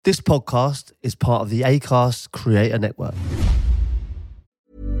This podcast is part of the Acast Creator Network.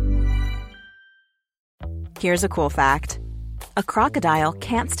 Here's a cool fact. A crocodile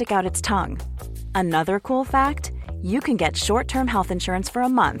can't stick out its tongue. Another cool fact, you can get short-term health insurance for a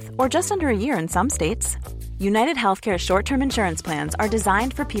month or just under a year in some states. United Healthcare short-term insurance plans are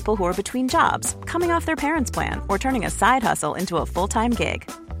designed for people who are between jobs, coming off their parents' plan, or turning a side hustle into a full-time gig.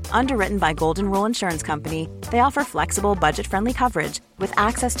 Underwritten by Golden Rule Insurance Company, they offer flexible, budget-friendly coverage with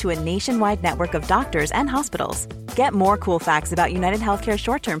access to a nationwide network of doctors and hospitals. Get more cool facts about United Healthcare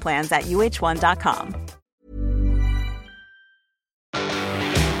short-term plans at uh1.com.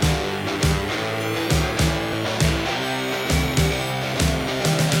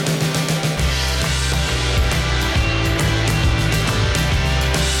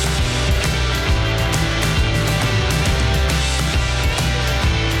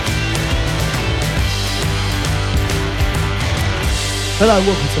 Hello and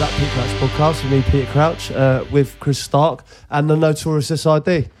welcome to That Pete Crouch podcast with me, Peter Crouch, with Chris Stark and the Notorious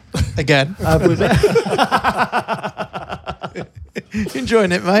SID. Again.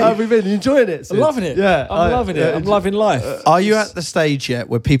 Enjoying it, mate? How have you been? You enjoying it? I'm loving it. Yeah, I'm loving it. I'm loving life. Are you at the stage yet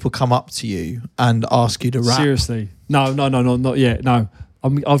where people come up to you and ask you to rap? Seriously. No, not yet. No.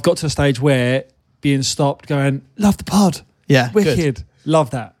 I've got to a stage where being stopped going, love the pod. Yeah, Wicked. good. Love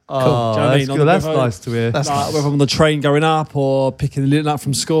that. Oh, Cool. Do you know what I that's mean? good. That's nice to hear. That's nice. Whether I'm on the train going up or picking the little up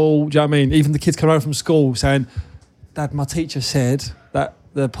from school, do you know what I mean? Even the kids coming home from school saying, Dad, my teacher said that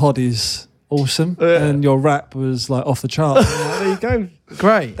the pod is awesome and your rap was like off the chart. There you go.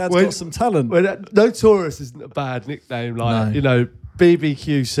 Great. Dad's got some talent. Notorious isn't a bad nickname, like, No. you know,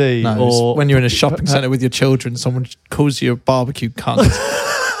 BBQC No, or... when you're in a shopping centre with your children, someone calls you a barbecue cunt.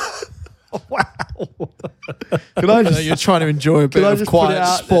 Wow. Can I just... You're trying to enjoy a bit I of just put it quiet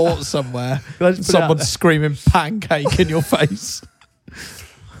out sport somewhere. Can I just put it out Someone's there? screaming pancake in your face.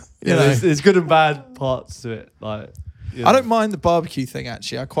 You know. There's good and bad parts to it. Like, you know. I don't mind the barbecue thing,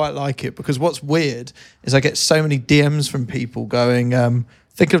 actually. I quite like it because what's weird is I get so many DMs from people going,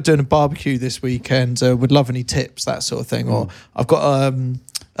 think of doing a barbecue this weekend, would love any tips, that sort of thing. Or I've got,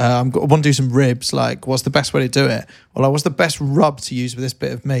 I want to do some ribs, like what's the best way to do it? Well, like, what's the best rub to use with this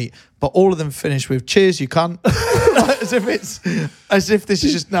bit of meat? But all of them finish with, cheers, you cunt. as if this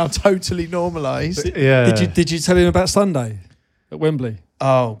is just now totally normalised. Yeah. Did you tell him about Sunday at Wembley?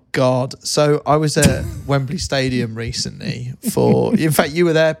 Oh, God. So I was at Wembley Stadium recently in fact, you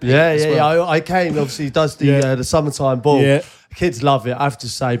were there, Pete, as well. I came. Obviously, he does the summertime ball. Yeah. Kids love it. I have to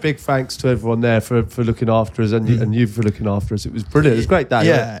say, big thanks to everyone there for looking after us and you for looking after us. It was brilliant. It was a great day.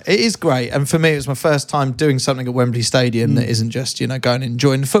 Yeah, it is great. And for me, it was my first time doing something at Wembley Stadium that isn't just, going and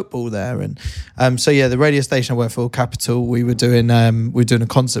enjoying the football there. And the radio station I work for, Capital, we were doing a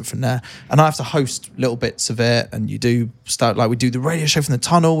concert from there. And I have to host little bits of it. And you do start, like, we do the radio show from the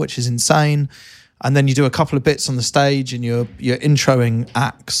tunnel, which is insane. And then you do a couple of bits on the stage and you're introing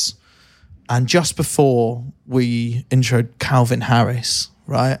acts. And just before we introed Calvin Harris,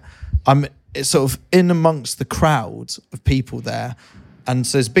 right, it's sort of in amongst the crowd of people there. And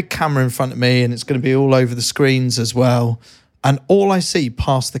so there's a big camera in front of me and it's going to be all over the screens as well. And all I see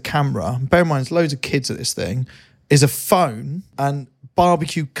past the camera, bear in mind there's loads of kids at this thing, is a phone and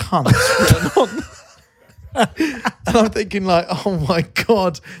barbecue cunts written on. And I'm thinking, like, oh my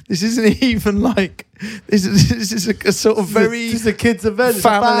God, this isn't even like, this is a sort of very... It's a kids' event. It's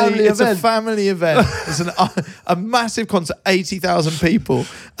a event. family event. It's a massive concert, 80,000 people,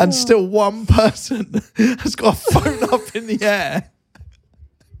 and still one person has got a phone up in the air.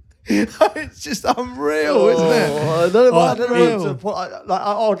 It's just unreal, isn't it? I don't know.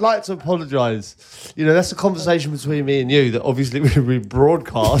 I would like to apologise. You know, that's a conversation between me and you that obviously we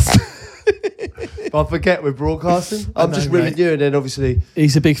broadcast. But I forget we're broadcasting. I'm just ribbing you, and then obviously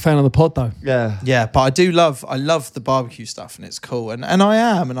He's a big fan of the pod, though. Yeah, but I love the barbecue stuff, and it's cool, and I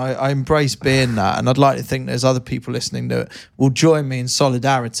am, and I embrace being that, and I'd like to think there's other people listening that will join me in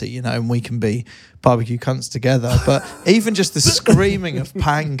solidarity, and we can be barbecue cunts together. But even just the screaming of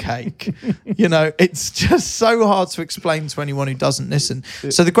pancake, it's just so hard to explain to anyone who doesn't listen.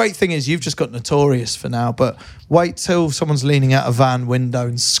 So the great thing is you've just got Notorious for now, but wait till someone's leaning out a van window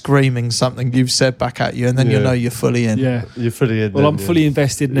and screaming something you've said back at you, and then you'll know you're fully in. Yeah. you're fully in. Well, I'm fully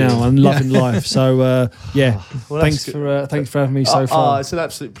invested now. I'm loving life. So, Well, thanks for having me so far. It's an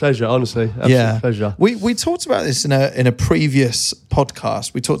absolute pleasure, honestly. Absolute pleasure. We talked about this in a previous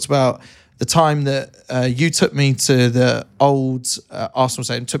podcast. We talked about the time that you took me to the old Arsenal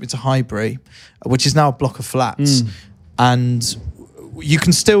stadium, took me to Highbury, which is now a block of flats. And you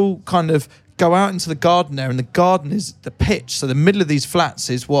can still kind of go out into the garden there, and the garden is the pitch. So the middle of these flats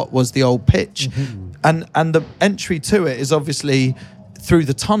is what was the old pitch. And the entry to it is obviously through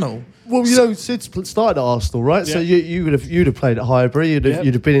the tunnel. Well, you know, Sid's started at Arsenal, right? So you'd have played at Highbury. You'd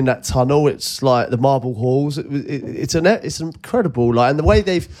have been in that tunnel. It's like the marble halls. It's incredible. Like, and the way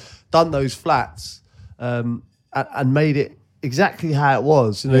they've done those flats and made it exactly how it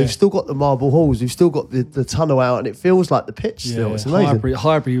was. You know, you've still got the marble halls. You've still got the tunnel out, and it feels like the pitch still. It's amazing.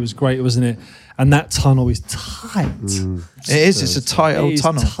 Highbury was great, wasn't it? And that tunnel is tight. It is. It's a tight old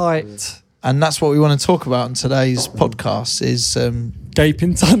tunnel. Tight. And that's what we want to talk about in today's podcast is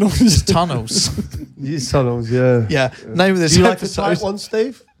gaping tunnels. Tunnels. These tunnels, yeah. Yeah. Name of this Do you episode. like a tight one,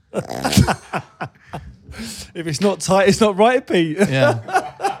 Steve? If it's not tight, it's not right, Pete. Yeah.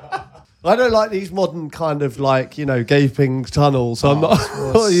 I don't like these modern kind of like, you know, gaping tunnels. So I'm not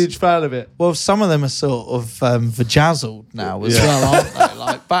a huge fan of it. Well, some of them are sort of vajazzled now as well, aren't they?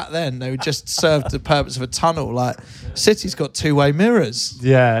 Like back then, they just served the purpose of a tunnel. Like City's got two-way mirrors.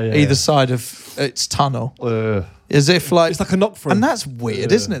 Yeah. Either side of its tunnel. As if like... It's like a knock for And that's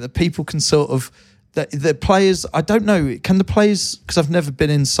weird, isn't it? That people can sort of... The players... I don't know. Can the players... Because I've never been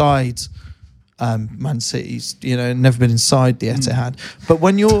inside... Man City's, you know, never been inside the Etihad. But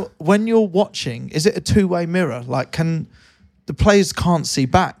when you're watching, is it a two-way mirror? Like, can the players can't see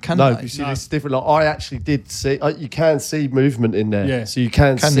back? Can no, they? you see, this is different. Like, I actually did see. You can see movement in there. Yeah. So you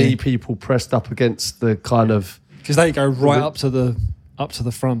can see you? people pressed up against the kind of. Because they go right up to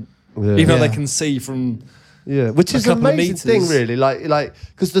the front, Yeah. even though Yeah. they can see from. Yeah, which a is an couple of amazing thing, meters. really. Like,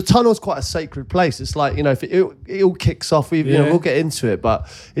 because the tunnel's quite a sacred place. It's like, you know, if it all kicks off. You know, Yeah. we'll get into it, but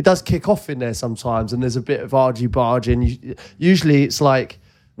it does kick off in there sometimes, and there's a bit of argy-bargy. Usually, it's like,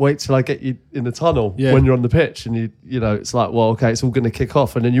 wait till I get you in the tunnel when you're on the pitch, and you know, it's like, well, okay, it's all going to kick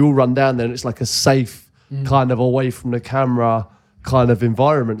off, and then you all run down there, and it's like a safe kind of away from the camera kind of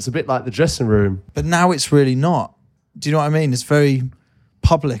environment. It's a bit like the dressing room. But now it's really not. Do you know what I mean? It's very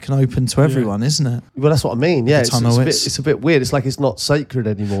public and open to everyone, isn't it? Well, that's what I mean. Yeah, tunnel, it's a bit weird. It's like it's not sacred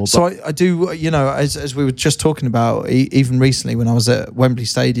anymore. So I do, you know, as we were just talking about, even recently when I was at Wembley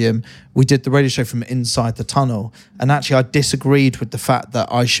Stadium, we did the radio show from inside the tunnel. And actually I disagreed with the fact that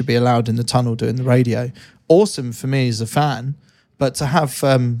I should be allowed in the tunnel doing the radio. Awesome for me as a fan, but to have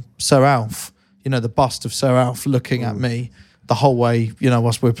Sir Alf, you know, the bust of Sir Alf looking at me the whole way, you know,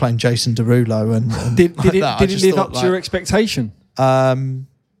 whilst we were playing Jason Derulo. And Did like it that, I just live thought, up like, to your expectation? well,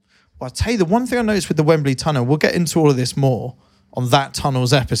 I'll tell you the one thing I noticed with the Wembley Tunnel, we'll get into all of this more on that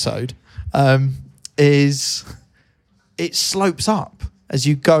Tunnels episode, is it slopes up as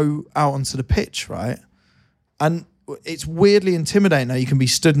you go out onto the pitch, right? And it's weirdly intimidating how you can be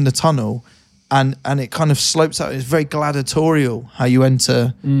stood in the tunnel and it kind of slopes out. It's very gladiatorial how you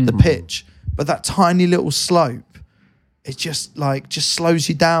enter the pitch. But that tiny little slope, it just slows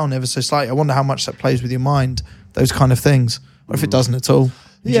you down ever so slightly. I wonder how much that plays with your mind, those kind of things. Or if it doesn't at all.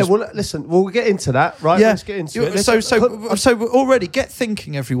 Well, listen, we'll get into that, right? Yeah. Let's get into it. So already get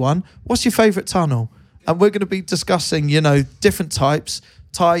thinking, everyone. What's your favourite tunnel? And we're going to be discussing, you know, different types: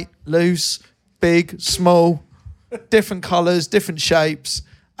 tight, loose, big, small, different colours, different shapes.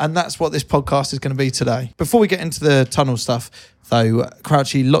 And that's what this podcast is going to be today. Before we get into the tunnel stuff, though,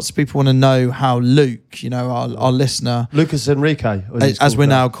 Crouchy, lots of people want to know how Luke, you know, our listener, Lucas Enrique, as we're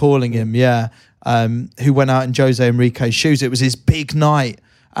now calling him, who went out in Jose Enrique's shoes. It was his big night.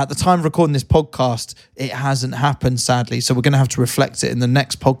 At the time of recording this podcast, it hasn't happened, sadly. So we're going to have to reflect it in the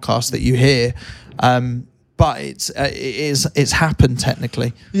next podcast that you hear. But it's happened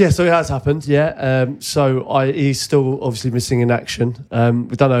technically. Yeah, so it has happened. Yeah, he's still obviously missing in action.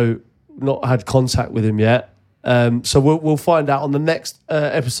 We don't know, not had contact with him yet. So we'll find out on the next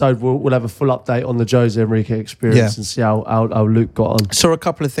episode. We'll have a full update on the Jose Enrique experience and see how Luke got on. Saw a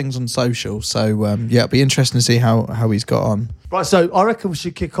couple of things on social, so it'll be interesting to see how he's got on. Right, so I reckon we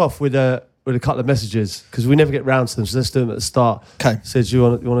should kick off with a couple of messages because we never get round to them. So let's do them at the start. Okay. So do you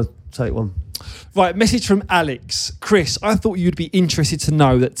want to take one? Right, message from Alex. Chris, I thought you'd be interested to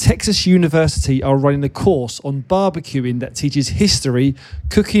know that Texas University are running a course on barbecuing that teaches history,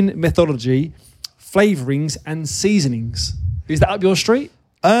 cooking methodology, flavourings and seasonings. Is that up your street?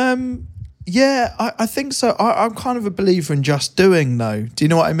 Yeah, I think so. I'm kind of a believer in just doing, though. Do you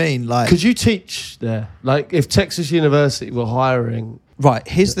know what I mean? Like, could you teach there? Like, if Texas University were hiring... Right,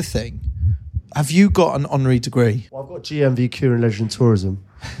 here's the thing. Have you got an honorary degree? Well, I've got GMVQ in Leisure and Tourism.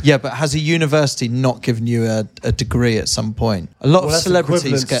 Yeah, but has a university not given you a degree at some point? A lot of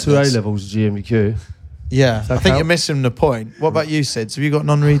celebrities get to this. A-levels GMVQ. Yeah, I think count? you're missing the point. What about you, Sid? Have you got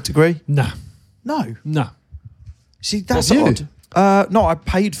an honorary degree? No. No. See, that's Have you? odd. No, I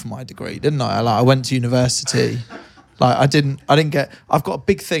paid for my degree, didn't I? Like, I went to university. Like, I didn't get... I've got a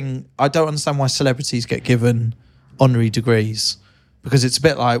big thing. I don't understand why celebrities get given honorary degrees because it's a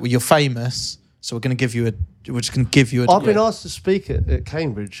bit like, well, you're famous, So we're just going to give you a I've degree. been asked to speak at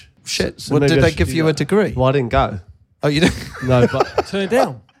Cambridge. Shit. So What, maybe did I they should give do you a that. degree? Well, I didn't go. Oh, you didn't? No, but Turn it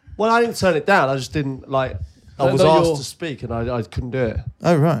down. well, I didn't turn it down. I just didn't like. I No, was no, asked you're- to speak and I couldn't do it.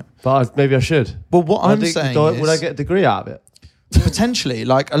 Oh, right. But maybe I should. Well, what I I'm think- saying would I is get a degree out of it? potentially,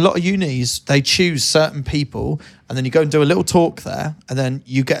 like a lot of unis, they choose certain people and then you go and do a little talk there and then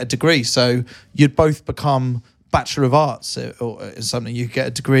you get a degree. So you'd both become Bachelor of Arts or something. You get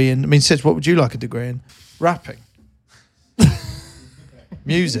a degree in. I mean, Sid, what would you like a degree in? Rapping.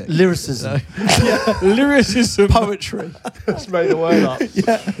 Music. Lyricism. Lyricism. Poetry. Just made the word up.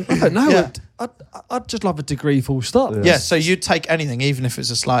 I don't know. Yeah. I'd just love a degree full stop. Yeah. Yeah, so you'd take anything, even if it's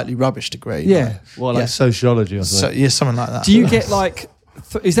a slightly rubbish degree. Yeah. Well, like Yeah. sociology or So, something. yeah, something like that. Do you get like?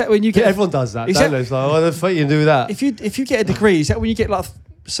 Is that when you Yeah, get? everyone does that, Is don't that- they? It's like, what the fuck you do that? If you get a degree, is that when you get like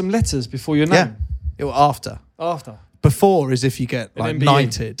some letters before your name? Yeah. After. After. Before is if you get An like MBE.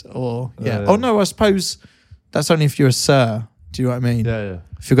 knighted or yeah. Yeah. Oh no, I suppose that's only if you're a sir. Do you know what I mean? Yeah.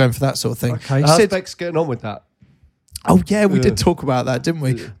 If you're going for that sort of thing. Okay. How's Sid- Bex getting on with that? Oh yeah, we Yeah. did talk about that, didn't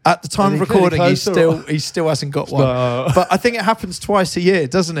we? Yeah. At the time Is of he clearly recording, close or- he still hasn't got one. No. But I think it happens twice a year,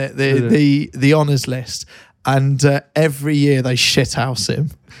 doesn't it? Yeah. The honours list, and every year they shithouse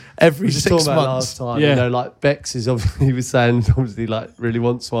him. Every We just 6 talked about months, last time. Yeah. You know, like Bex is obviously, he was saying obviously like really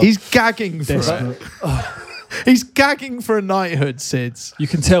wants one. he's gagging for Desperate. it. He's gagging for a knighthood, Sids. You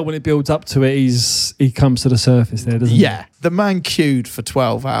can tell when it builds up to it. He comes to the surface there, doesn't he? Yeah, the man queued for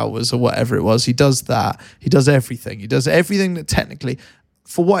 12 hours or whatever it was. He does that. He does everything. He does everything that technically,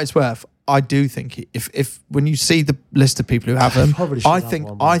 for what it's worth, I do think if when you see the list of people who have them, Probably should I have think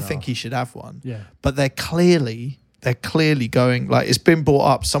one by I now. think he should have one. Yeah. But they're clearly going, like, it's been brought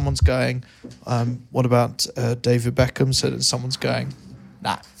up. Someone's going, what about David Beckham? So that someone's going,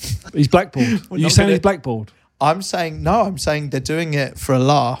 nah. He's blackballed. We're You not saying gonna- he's blackballed? I'm saying they're doing it for a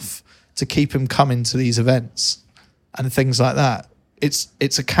laugh to keep him coming to these events and things like that.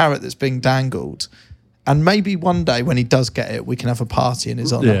 It's a carrot that's being dangled. And maybe one day when he does get it, we can have a party in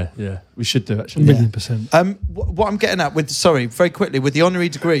his honour. yeah. We should do actually. 1,000,000%. What I'm getting at very quickly, with the honorary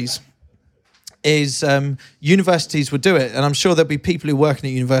degrees is universities would do it. And I'm sure there'll be people who working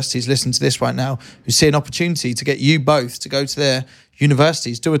at universities listening to this right now who see an opportunity to get you both to go to their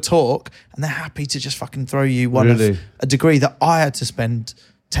universities, do a talk, and they're happy to just fucking throw you one Really? of a degree that I had to spend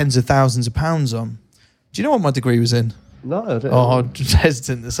tens of thousands of pounds on. Do you know what my degree was in? No, I don't Oh, I'm just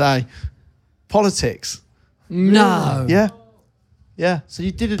hesitant to say. Politics. No. Yeah. Yeah. So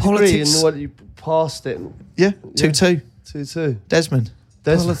you did a Politics. degree and what you passed it Yeah. 2-2. 2-2. Desmond.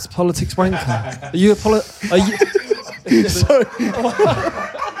 Politics wanker. Are you a Are you? Sorry.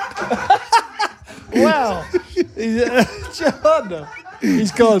 Wow. John.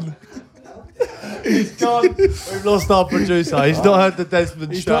 He's gone. He's gone. We've lost our producer. He's not heard the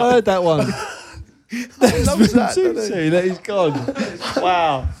Desmond He's show. not heard that one. Loves that, doesn't he? See that he's gone.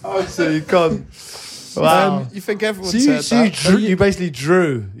 Wow. Oh, so you've gone. Wow. You think everyone So said that? you basically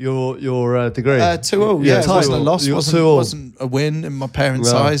drew your degree. 2-2. Yeah, Yeah, it wasn't a 2-2. loss. You got Wasn't 2-2. wasn't a win in my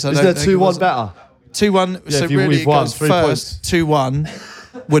parents' No. eyes. Isn't there 2-1 better? 2-1. Yeah, So if you- really, we've it won, goes 3 first. 2-1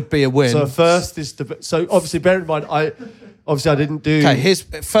 would be a win. So first is so obviously bear in mind I didn't do. Okay, here's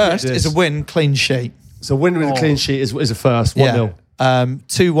first Yes. is a win, clean sheet. So win with a clean sheet is a first 1-0.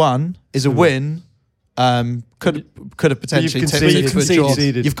 2-1 is a win. Could have potentially tipped conceded. it to a draw.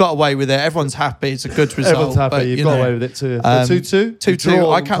 Conceded. You've got away with it. Everyone's happy. It's a good result. Everyone's happy. but, You've you got know, away with it too. 2-2.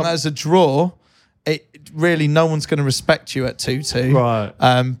 2-2. I count that as a draw. It really, no one's going to respect you at 2-2. Right.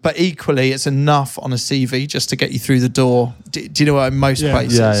 But equally, it's enough on a CV just to get you through the door. Do you know what? In most Yeah.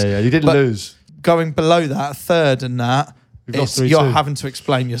 places, Yeah. You didn't But lose. going below that, a third and that, We've lost you're 3-2. having to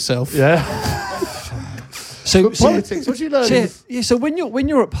explain yourself. Yeah. So Politics. What do you learn? So when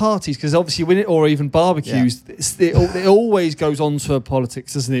you're at parties, because obviously or even barbecues, it always goes on to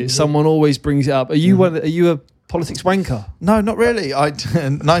politics, doesn't it? Someone always brings it up. Are you Are you a politics wanker? No, not really.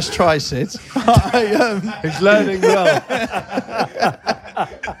 Nice try, Sid. He's learning well.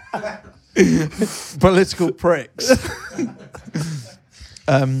 Political pricks.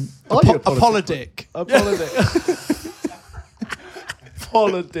 Are you a Apologetic. Politic.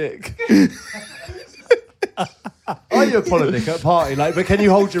 Are you a politic at a party? But can you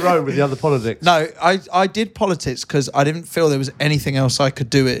hold your own with the other politics? No, I did politics because I didn't feel there was anything else I could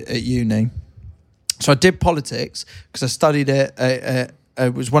do at uni. So I did politics because I studied it.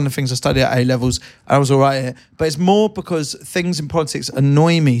 It was one of the things I studied at A-levels, and I was all right at it. But it's more because things in politics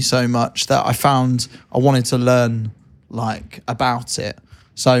annoy me so much that I found I wanted to learn about it.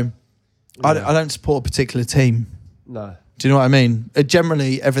 So I don't support a particular team. No. Do you know what I mean?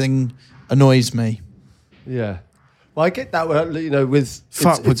 Generally, everything annoys me. Yeah. Well, I get that.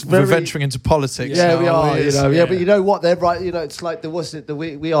 With we're venturing into politics. Yeah, now, we are. aren't we? But you know what? They're right. It's like the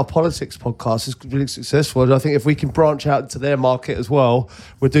We Are Politics podcast is really successful. And I think if we can branch out into their market as well,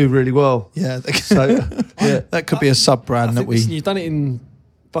 we'll do really well. Yeah. So that could be a sub brand that we. You've done it in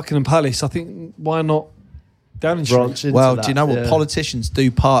Buckingham Palace. I think why not Downing branch Street? into Well, that, do you know what politicians do?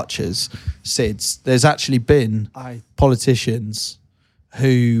 Parches, SIDS. There's actually been politicians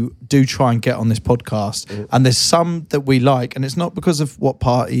who do try and get on this podcast, and there's some that we like, and it's not because of what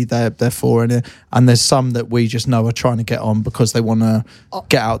party they're for in it, and there's some that we just know are trying to get on because they want to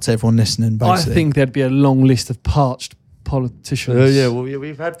get out to everyone listening. Basically, I think there'd be a long list of parched politicians.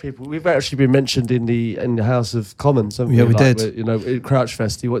 We've had people. We've actually been mentioned in the House of Commons. Haven't Yeah, we did. At Crouch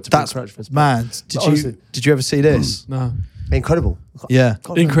Fest. You went to That's Crouch Fest. mad. Did you ever see this? No, Incredible. Yeah.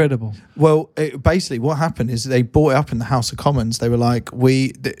 incredible. Well, basically, what happened is they brought it up in the House of Commons. They were like,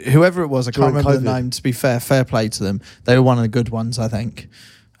 whoever it was, I can't During remember the COVID. name. To be fair play to them. They were one of the good ones, I think.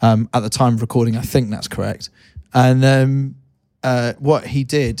 At the time of recording, I think that's correct. And what he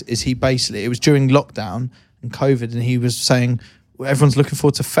did is it was during lockdown and COVID, and he was saying everyone's looking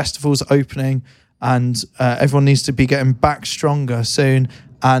forward to festivals opening, and everyone needs to be getting back stronger soon,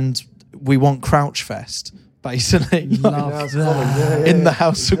 and we want Crouch Fest. Basically, in the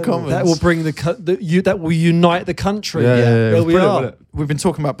House of Commons. That will bring that will unite the country. Yeah. There we Brilliant, are. wasn't We've been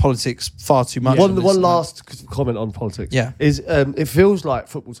talking about politics far too much. One last comment on politics. Yeah. Is it feels like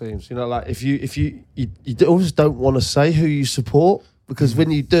football teams. Like if you always don't want to say who you support, because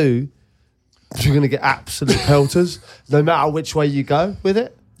when you do, you're going to get absolute pelters no matter which way you go with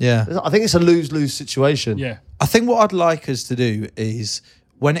it. Yeah. I think it's a lose-lose situation. Yeah. I think what I'd like us to do is,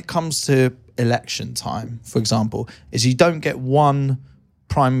 when it comes to election time, for example, is you don't get one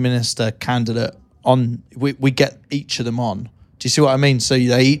prime minister candidate on. We get each of them on. Do you see what I mean? So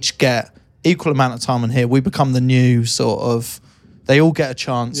they each get equal amount of time on here. We become the new sort of. They all get a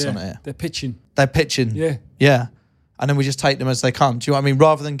chance on it. They're pitching. They're pitching. Yeah. Yeah. And then we just take them as they come. Do you know what I mean?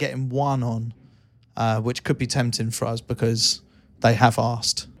 Rather than getting one on, which could be tempting for us because they have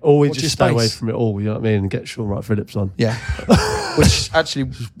asked. Or we Watch just your stay away space. from it all, you know what I mean, and get Sean Wright Phillips on. Yeah. Which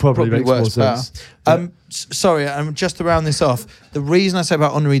actually Probably makes more works better. sense. Sorry, just to round this off, the reason I say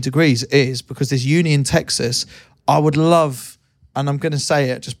about honorary degrees is because this uni in Texas, I would love, and I'm going to say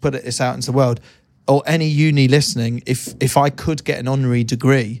it, just put this out into the world, or any uni listening, if I could get an honorary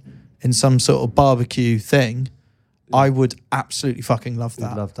degree in some sort of barbecue thing, I would absolutely fucking love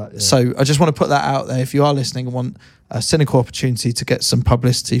that. Love that, yeah. So I just want to put that out there. If you are listening and want a cynical opportunity to get some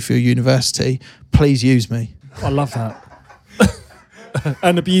publicity for your university, please use me. I love that.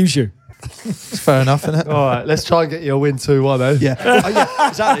 And abuse you. It's fair enough, isn't it? All right, let's try and get you a win 2-1, eh? Yeah. Oh, yeah,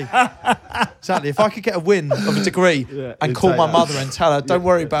 exactly. If I could get a win of a degree and you'd call take my that. mother and tell her, don't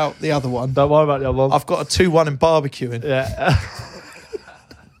worry about the other one. Don't worry about the other one. I've got a 2-1 in barbecuing. Yeah.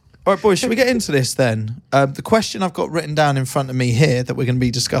 All right, boys, should we get into this then? The question I've got written down in front of me here that we're going to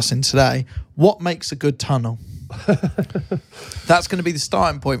be discussing today, what makes a good tunnel? That's going to be the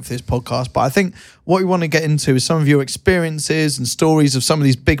starting point for this podcast. But I think what we want to get into is some of your experiences and stories of some of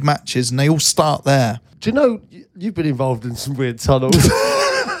these big matches, and they all start there. Do you know, you've been involved in some weird tunnels?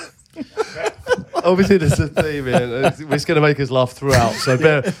 Obviously, there's a theme here. It's going to make us laugh throughout, so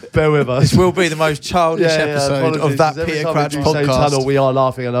bear with us. This will be the most childish episode apologies, of that 'cause every Peter time Crouch we do say podcast. tunnel, we are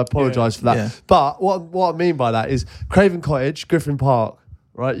laughing, and I apologise for that. Yeah. But what I mean by that is Craven Cottage, Griffin Park,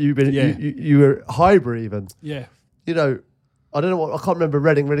 right? You've been Yeah. you were Highbury even. Yeah. You know, I don't know what I can't remember.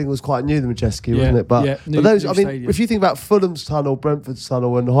 Reading was quite new, the Majeski, wasn't it? But, yeah, but those, new I mean, stadium. if you think about Fulham's tunnel, Brentford's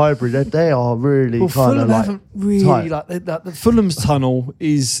tunnel, and Highbury, they are really Well, kind Fulham of like haven't really tight. the Fulham's tunnel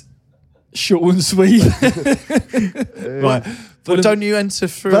is short and sweet. Right. Well, don't you enter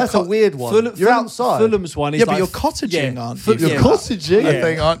through? But that's a weird one. You're outside. Fulham's one is Yeah, but like, you're cottaging, aren't you? You're cottaging? I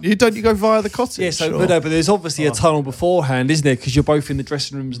think, aren't you? Don't you go via the cottage? Yeah, so Or- but there's obviously a tunnel beforehand, isn't there? Because you're both in the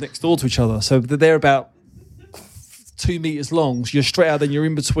dressing rooms next door to each other. So they're about 2 meters long. So you're straight out, then you're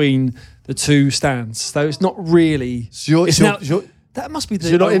in between the two stands. So it's not really. So That must be the.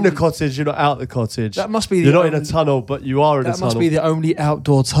 you're not in the only- cottage, you're not out the cottage. That must be You're the not in a only- tunnel, but you are in a That tunnel. must be the only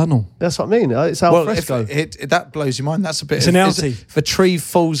outdoor tunnel. That's what I mean. It's al Well, if fresco. that blows your mind. That's a bit. It's an outie. If a tree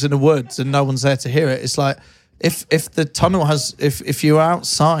falls in the woods and no one's there to hear it, it's like if the tunnel has if you're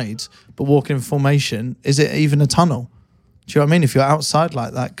outside but walking in formation, is it even a tunnel? Do you know what I mean? If you're outside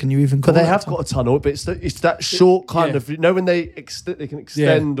like that, can you even? But Call they it have a tunnel? got a tunnel, but it's that short kind yeah. of, you know, when they can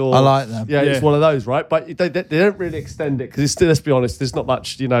extend or. I like them. Yeah, Yeah. it's one of those, right? But they don't really extend it because let's be honest, there's not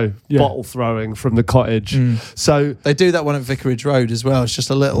much, bottle throwing from the cottage. So They do that one at Vicarage Road as well. It's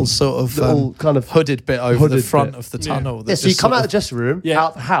just a little sort of little kind of hooded bit over the hooded front bit. of the tunnel. yeah, that so you just come sort out of of- the dressing room, Yeah.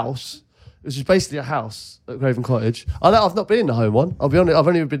 out the house, which is basically a house at Craven Cottage. I've not been in the home one. I'll be honest. I've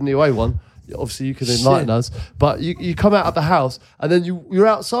only been in the away one. Obviously, you can enlighten us. But you come out of the house and then you're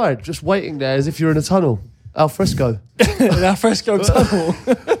outside, just waiting there as if you're in a tunnel. Al fresco. Al fresco tunnel.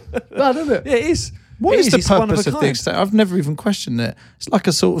 No, doesn't it? Yeah, it is. What is the It's one purpose a of the kind. extent? I've never even questioned it. It's like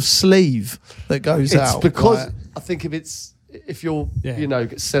a sort of sleeve that goes It's out. because like- I think if you're Yeah.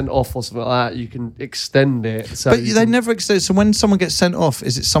 get sent off or something like that, you can extend it. So but you they can- never extend. So when someone gets sent off,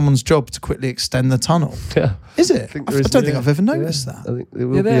 is it someone's job to quickly extend the tunnel? Yeah. Is it? think I there is- don't think yeah. I've ever noticed I that. think there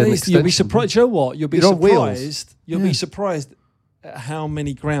will Yeah, be there an is. You'll be extension. surprised. You know what? You'll be You're on wheels. surprised. You'll be surprised at how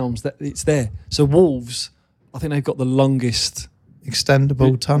many grounds that it's there. So Wolves, I think they've got the longest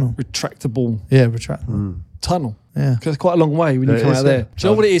Extendable tunnel. retractable Yeah, retractable. tunnel. Yeah. Because it's quite a long way when you It come is, out there. yeah. Do you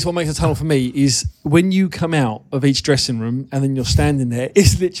know what it is? What makes a tunnel for me is when you come out of each dressing room and then you're standing there,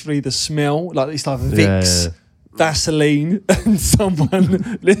 it's literally the smell. Like it's like Vicks, Yeah. Vaseline, and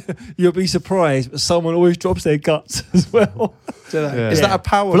someone, you'll be surprised, but someone always drops their guts as well. Is that a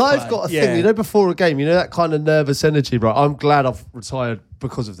power Well, I've play? got a Yeah. thing, you know, before a game, you know, that kind of nervous energy, right? I'm glad I've retired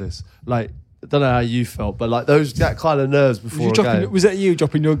because of this. Like, I don't know how you felt, but like that kind of nerves before a game. Was that you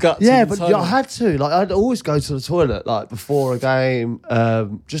dropping your guts? Yeah, in the but tunnel? I had to. Like, I'd always go to the toilet like before a game.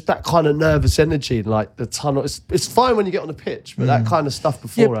 Just that kind of nervous energy, and like the tunnel. It's fine when you get on the pitch, but that kind of stuff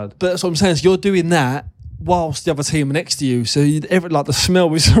Yeah, beforehand. but that's what I'm saying. So you're doing that whilst the other team are next to you. So like the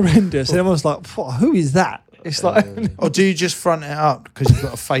smell was horrendous. And everyone's like, who is that? It's like, Or do you just front it up because you've got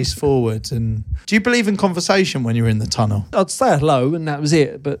to face forward? And do you believe in conversation when you're in the tunnel? I'd say hello and that was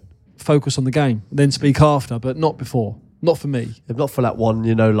it. But focus on the game, then speak after, but not before. Not for me. If not for that one,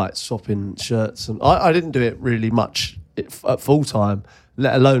 you know, like swapping shirts, and I didn't do it really much at full time,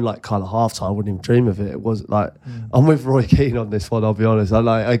 let alone like kind of half time. I wouldn't even dream of it. It was like I'm with Roy Keane on this one. I'll be honest.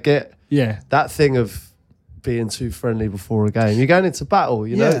 I get that thing of being too friendly before a game. You're going into battle,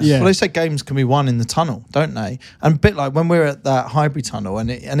 you know. Yeah. Well, they say games can be won in the tunnel, don't they? And a bit like when we're at that Highbury tunnel,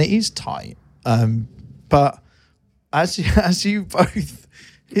 and it is tight. But as you both,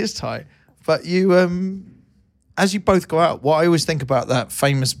 it's tight. But you, as you both go out, what I always think about that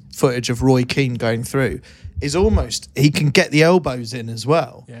famous footage of Roy Keane going through is almost he can get the elbows in as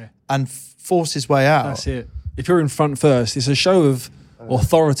well, and force his way out. That's it. If you're in front first, it's a show of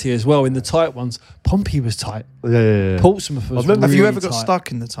authority as well. In the tight ones, Pompey was tight. Yeah. Portsmouth was remember- Have you really ever got tight.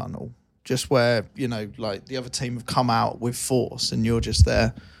 stuck in the tunnel, just where like the other team have come out with force and you're just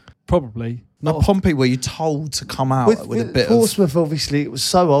there? Probably. Not Pompey, were you told to come out with a bit of? Portsmouth, obviously, it was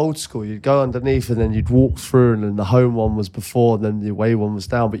so old school. You'd go underneath and then you'd walk through, and then the home one was before, and then the away one was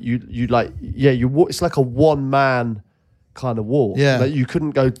down. But you like, you walk. It's like a one man kind of walk. Yeah. Like you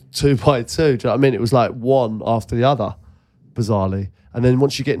couldn't go 2 by 2. Do you know what I mean? It was like one after the other, bizarrely. And then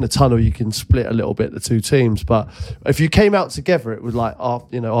once you get in the tunnel, you can split a little bit the two teams. But if you came out together, it was like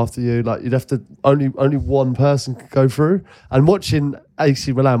after you, like you'd have to only one person could go through. And watching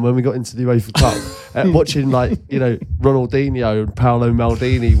AC Milan when we got into the UEFA Cup, watching Ronaldinho and Paolo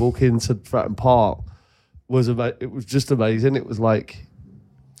Maldini walk into Fratton Park it was just amazing. It was like,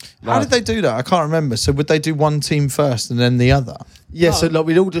 How did they do that? I can't remember. So would they do one team first and then the other? yeah. So like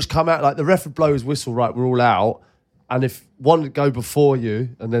we'd all just come out, like the ref would blow his whistle, right? We're all out. And if one would go before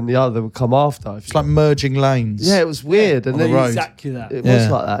you, and then the other would come after. It's like merging lanes. it was weird, and On then the road. Exactly that. it Yeah. was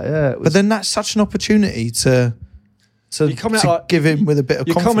like that. Yeah, it was, But then that's such an opportunity to You come out to like- give him with a bit of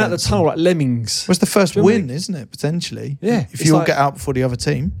You're confidence. coming out the tunnel like lemmings. Well, it's the first Do you know what I win, isn't it? Potentially. Yeah, If it's you all like- get out before the other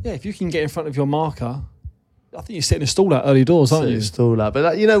team. Yeah, if you can get in front of your marker, I think you're setting a stall out early doors, aren't you? it's still that.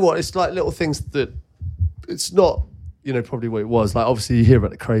 But you know what? It's like little things that it's not. Probably what it was. Like obviously you hear about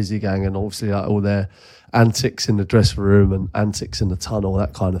the crazy gang and obviously like all their antics in the dressing room and antics in the tunnel,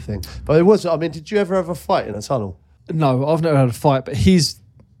 that kind of thing. But it was. I mean, did you ever have a fight in a tunnel? No, I've never had a fight, but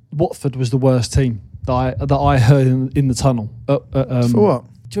Watford was the worst team that I heard in the tunnel. For what?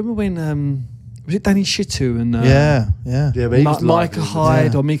 Do you remember when was it Danny Shitu and Yeah. Yeah, but he was Micah lively,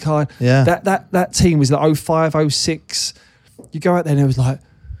 Hyde yeah. or Mika Hyde? Yeah. That team was like 05, 06. You go out there and it was like.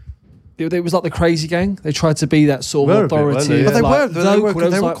 It was like the crazy gang. They tried to be that sort Were of a bit, weren't authority. they? But they Yeah. were.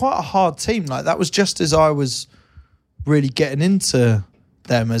 They were like, quite a hard team. Like that was just as I was really getting into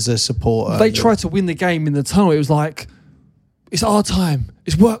them as a supporter. They tried to win the game in the tunnel. It was like, it's our time.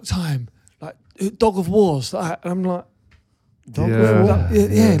 It's work time. Like dog of wars. Like, and I'm like, Dog of war? Like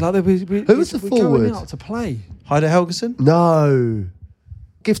they were. Who was the we're going forward? out to play. Heider Helgeson. No.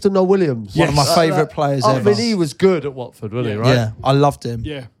 Gifton Noel Williams. One of my favourite players I ever. mean, he was good at Watford, wasn't he? Right. Yeah, I loved him.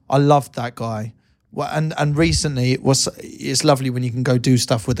 Yeah. I loved that guy. Well, and recently it's lovely when you can go do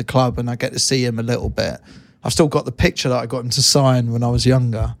stuff with the club and I get to see him a little bit. I've still got the picture that I got him to sign when I was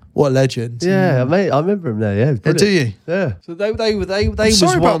younger. What a legend. Yeah, mate, I remember him there. Yeah, Yeah, do you? Yeah. So they was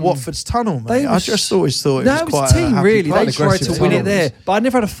Sorry about one- Watford's tunnel, mate. They I was- just always thought it was No, it quite was a team, happy really. place. They tried to aggressive win it tunnels. there. But I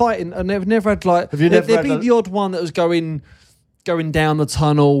never had a fight. I never had like... Have you never there'd had be a- the odd one that was going down the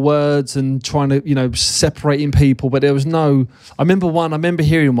tunnel words and trying to, separating people. But there was no... I remember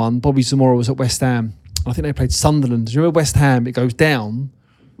hearing one. Bobby Zamora was at West Ham. I think they played Sunderland. Do you remember West Ham? It goes down.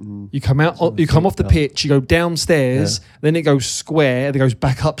 You come out. You come off the pitch. You go downstairs. Then it goes square. And it goes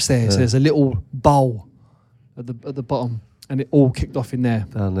back upstairs. There's a little bowl at the bottom, and it all kicked off in there.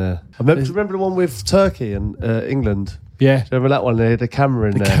 Down there. Do you remember the one with Turkey and England? Yeah. Do you remember that one? They had a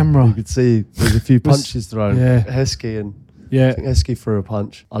camera in The there. camera. You could see there's a few punches thrown. Yeah. Heskey and Yeah. I think Heskey threw a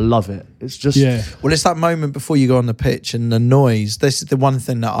punch. I love it. It's just Yeah. Well, it's that moment before you go on the pitch and the noise. This is the one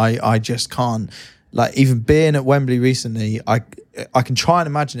thing that I just can't. Like, even being at Wembley recently, I can try and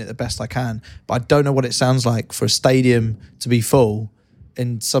imagine it the best I can, but I don't know what it sounds like for a stadium to be full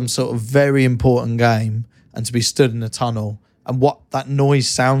in some sort of very important game and to be stood in a tunnel and what that noise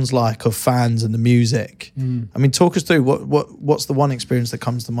sounds like of fans and the music. I mean, talk us through what's the one experience that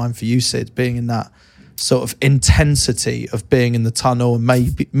comes to mind for you, Sid, being in that sort of intensity of being in the tunnel and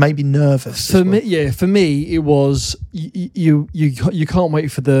maybe nervous. For me, it was you can't wait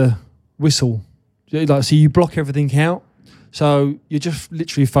for the whistle. Like, so you block everything out. So you're just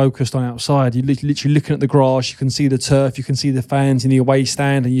literally focused on outside. You're literally looking at the grass. You can see the turf. You can see the fans in the away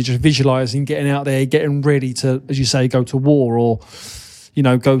stand, and you're just visualising getting out there, getting ready to, as you say, go to war or,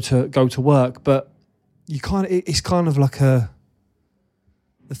 go to work. But it's kind of like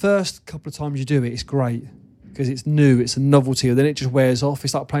the first couple of times you do it, it's great because it's new, it's a novelty, and then it just wears off.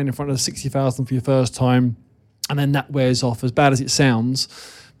 It's like playing in front of 60,000 for your first time, and then that wears off, as bad as it sounds.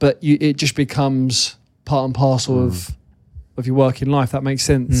 But it just becomes part and parcel of your working life. That makes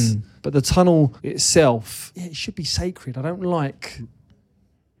sense. But the tunnel itself, it should be sacred. I don't like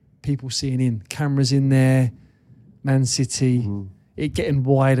people seeing in. Cameras in there, Man City, it getting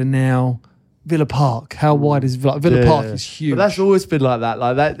wider now. Villa Park, how wide is Villa Park is huge. But that's always been like that.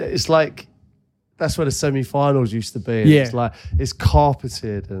 Like that, it's like that's where the semi-finals used to be. Yeah. It's like it's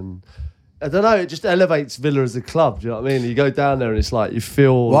carpeted and I don't know. It just elevates Villa as a club. Do you know what I mean? You go down there and it's like you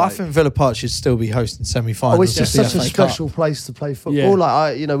feel. Well, like, I think Villa Park should still be hosting semi-finals. oh, it's just of the such a FA Cup. special place to play football. Yeah.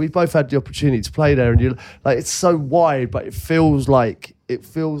 Like we both had the opportunity to play there, and it's so wide, but it feels like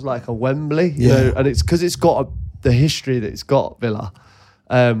a Wembley. You know? And it's because it's got the history that it's got. Villa,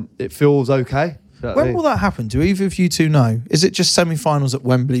 it feels okay. You know what I When mean? will that happen? Do either of you two know? Is it just semi-finals at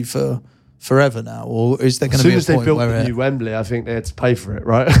Wembley for forever now, or is there going As to soon be a as they point built where the new Wembley, I think they had to pay for it,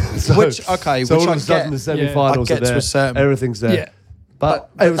 right? So all all I of a sudden get, the semi-finals I get are to there, a certain- everything's there. Yeah. But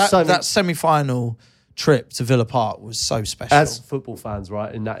it was that semi-final trip to Villa Park was so special. as football fans,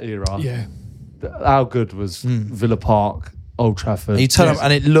 right, in that era, Yeah. how good was Villa Park, Old Trafford? And you turn up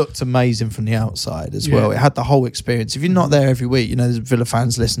and it looked amazing from the outside as well. It had the whole experience. If you're not there every week, there's Villa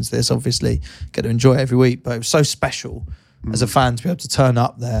fans listen to this, obviously get to enjoy it every week, but it was so special as a fan to be able to turn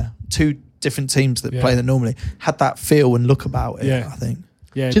up there. Two different teams that play there normally had that feel and look about it, I think.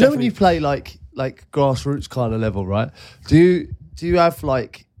 Yeah. Do you know when you play like grassroots kind of level, right? Do you have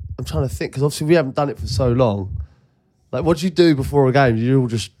like, I'm trying to think, because obviously we haven't done it for so long. Like, what do you do before a game? Do you all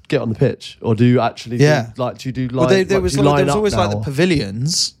just get on the pitch, or do you actually? Do you do Well, like? there was always like the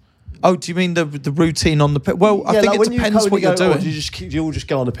pavilions. Oh, do you mean the routine on the pitch? Well, I think it depends what you're doing. Do you all just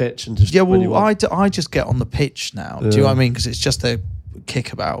go on the pitch and just? Yeah, when you well, want? I just get on the pitch now. Do you know what I mean? Because it's just a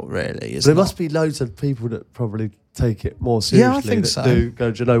kickabout, really. There must be loads of people that probably take it more seriously. I think that so.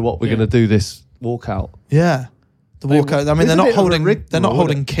 Do you know what, we're going to do this walkout? Yeah. The walkout. I mean, It's they're a bit not of a holding. rigmarole, They're not isn't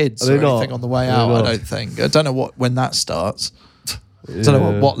holding it? kids Are or they not? anything on the way Are out. they I not? don't think. I don't know when that starts. I don't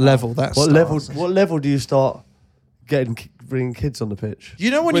know what level that starts. What level do you start bringing kids on the pitch?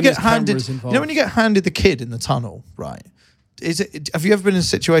 You know when When you get there's cameras handed. You involved. know when you get handed the kid in the tunnel, right? Have you ever been in a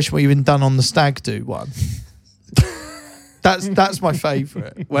situation where you've been done on the stag do one? That's my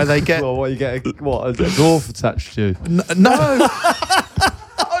favourite. Where they get Well, what you get? A dwarf attached to you? no.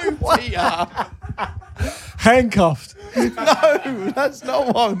 Oh, Peter. handcuffed. No, that's not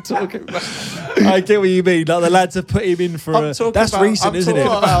what I'm talking about. I get what you mean. Like the lads have put him in for I'm a. talking That's about, recent, I'm isn't it?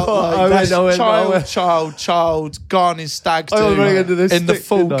 talking About, like, I that's went. child, Garner's stag do I was bringing into this in the stick,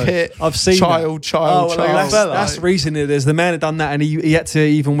 full didn't I? kit. I've seen child. That's recent. There's the man that done that, and he had to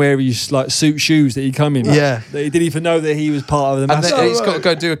even wear his like suit shoes that he come in. Yeah. That he didn't even know that he was part of the And mascot. then he's got to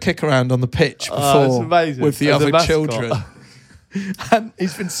go do a kick around on the pitch Oh, before it's amazing. with the As a other mascot. children. And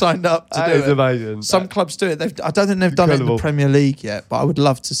he's been signed up to That do is it. amazing. Some clubs do it. I don't think they've done it in the Incredible. Premier League yet, but I would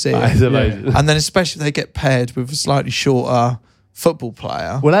love to see That is it. amazing. And then especially if they get paired with a slightly shorter football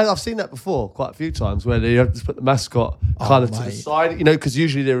player. Well, I've seen that before quite a few times where they have to put the mascot kind of to the mate. side, because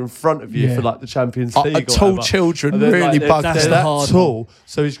usually they're in front of you Yeah. for like the Champions League. or Tall whatever. children And then, really they're- bug they're That's the that hard tall,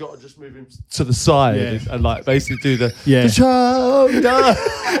 so he's got to just move him to the side Yeah. and like basically do the Yeah. the child.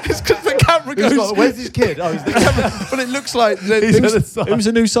 It's 'cause the camera Who's goes. got- Where's his kid? Oh, he's the camera. But it looks like He's at the side. It was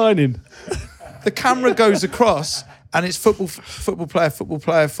a new signing. the camera goes across and it's football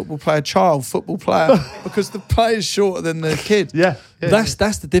player, child, football player, because the player's shorter than the kid. Yeah,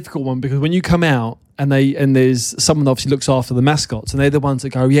 That's the difficult one, because when you come out and there's someone that obviously looks after the mascots, and they're the ones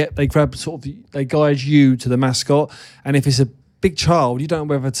that go, they grab they guide you to the mascot, and if it's a big child, you don't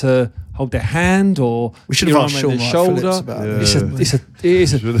know whether to hold their hand or We should your have asked arm around Sean their Wright Phillips shoulder. about it. It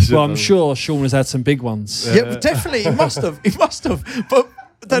is a Should have well, I'm done. sure Sean has had some big ones. Yeah, but definitely he must have. But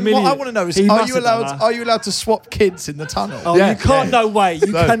then what I want to know is, He are must you have done allowed? that. Are you allowed to swap kids in the tunnel? Oh, Yeah, you can't. yeah. No way. You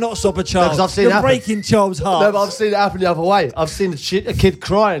No. cannot stop a child. 'cause I've seen it You're happen. breaking child's heart. No, but I've seen it happen the other way. I've seen a kid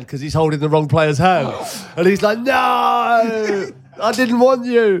crying because he's holding the wrong player's hand. And he's like, no, I didn't want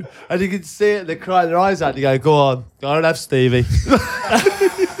you. And you can see it, they're crying their eyes out. And you go, go on, and have Stevie.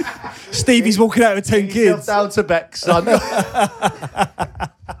 Stevie's walking out with 10 kids. Down to Bex, son.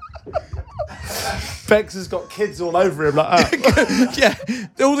 Bex has got kids all over him like that.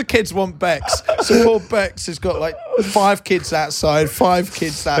 Yeah, all the kids want Bex. So poor Bex has got like 5 kids outside, 5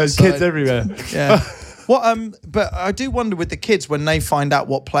 kids There's outside. kids everywhere. Yeah. What? But I do wonder with the kids when they find out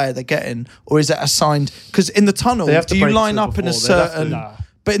what player they're getting, or is it assigned? Because in the tunnel, They have to do you break line through up in a before, they'd have to- certain? Nah.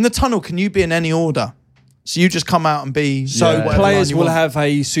 But in the tunnel, can you be in any order? So you just come out and be. So Yeah. whatever players line you will want. have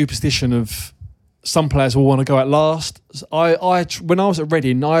a superstition of some players will want to go out last. When I was at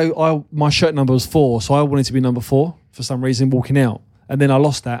Reading, my shirt number was 4, so I wanted to be number 4 for some reason walking out, and then I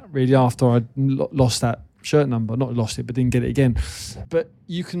lost that really after I lost that shirt number. Not lost it, but didn't get it again. But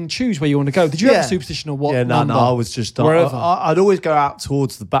you can choose where you want to go. Did you have Yeah. a superstition or what? Yeah, no, number? I was just Wherever. I'd always go out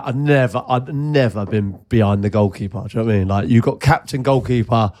towards the back. I'd never been behind the goalkeeper. Do you know what I mean? Like you got captain,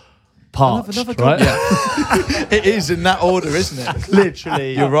 goalkeeper, parched, Another right? It is in that order, isn't it?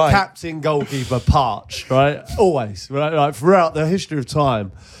 Literally, You're right. captain, goalkeeper, parched, right? Always, right? Like throughout the history of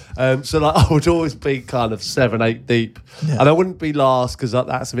time. So like I would always be kind of 7, 8 deep, and I wouldn't be last because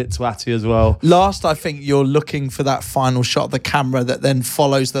that's a bit twatty as well. Last, I think you're looking for that final shot of the camera that then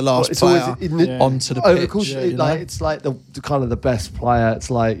follows the last It's player always in the- onto the Of pitch. course, you know? it's like the kind of the best player. It's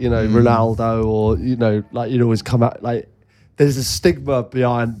like Ronaldo, or like you'd always come out like there's a stigma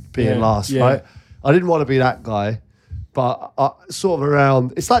behind being Yeah, last, yeah. right? I didn't want to be that guy, but sort of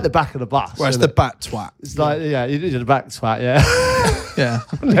around. It's like the back of the bus. Where's isn't the it? back twat? It's like you're the back twat. Yeah, Yeah.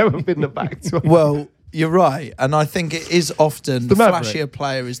 I've never been the back twat. Well, you're right, and I think it is often the Maverick. flashier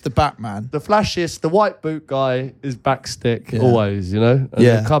player is the Batman. The flashiest, the white boot guy is backstick Yeah. always, And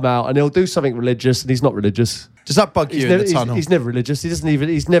Yeah. he'll come out and he'll do something religious, and he's not religious. Does that bug you in the tunnel? He's never religious. He's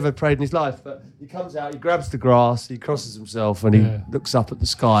never prayed in his life. But he comes out, he grabs the grass, he crosses himself, and he looks up at the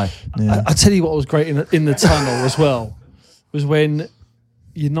sky. I tell you what was great in the tunnel as well was when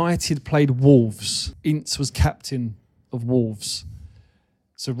United played Wolves. Ince was captain of Wolves.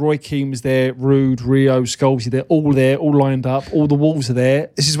 So Roy Keane was there, Rude, Rio, Scholesy, they're all there, all lined up. All the Wolves are there.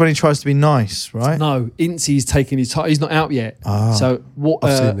 This is when he tries to be nice, right? No, Ince's taking his time. He's not out yet. So what?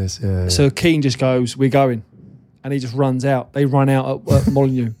 I've seen this, yeah. So Keane just goes, "We're going," and he just runs out. They run out at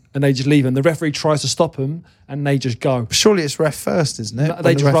Molineux, and they just leave him. The referee tries to stop him, and they just go. Surely it's ref first, isn't it? No, When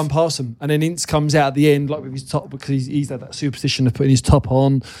they the just ref- run past him, and then Ince comes out at the end like with his top because he's had that superstition of putting his top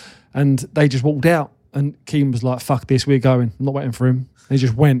on, and they just walked out. And Keane was like, "Fuck this, we're going. I'm not waiting for him." And he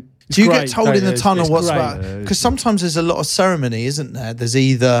just went. It's Do you great. get told in the It's tunnel what's great. about? Because sometimes there's a lot of ceremony, isn't there? There's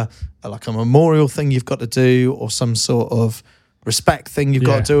either like a memorial thing you've got to do, or some sort of respect thing you've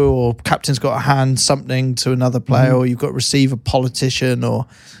got to do, or captain's got to hand something to another player, or you've got to receive a politician or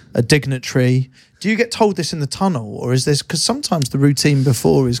a dignitary. Do you get told this in the tunnel, or is this because sometimes the routine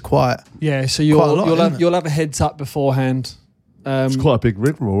before is quite? Yeah, so Quite a lot, isn't it? you'll have a heads up beforehand. It's quite a big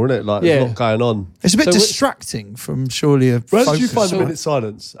rigmarole, isn't it? Like, there's a lot going on. It's a bit So distracting from surely a. How did you focus, find the right? minute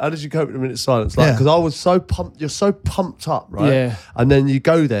silence? How did you cope with the minute silence? Like, Yeah. because I was so pumped. You're so pumped up, right? Yeah. And then you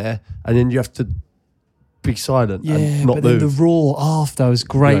go there, and then you have to be silent Yeah, and not but move. then the roar after is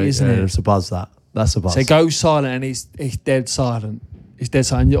great, isn't it? It's a buzz. That's a buzz. So it goes silent, and it's dead silent. It's dead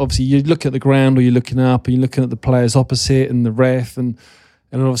silent. Obviously, you look at the ground, or you're looking up, and you're looking at the players opposite, and the ref, and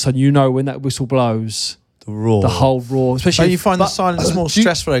all of a sudden, when that whistle blows, the roar. the whole roar. Especially But you find the silence more do you-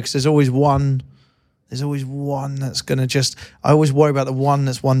 stressful because there's always one. There's always one that's going to just. I always worry about the one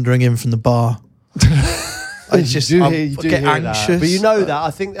that's wandering in from the bar. I just you I do get hear anxious. that. But you know that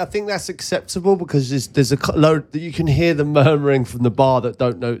I think that's acceptable because there's a load that you can hear them murmuring from the bar that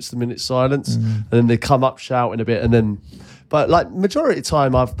don't know it's the minute silence, and then they come up shouting a bit, and then. But like majority of the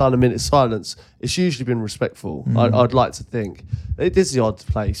time I've done a minute silence, it's usually been respectful. I'd like to think. It is the odd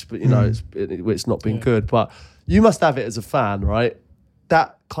place, but you know, it's not been good. But you must have it as a fan, right?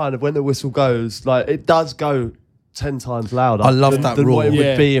 That kind of when the whistle goes, like it does go 10 times louder. I love that than roar. what it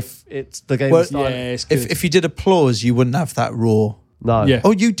would be if it's the game was started. it's good. If you did applause, you wouldn't have that roar. No. Yeah.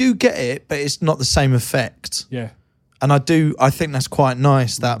 Oh, you do get it, but it's not the same effect. yeah. And I think that's quite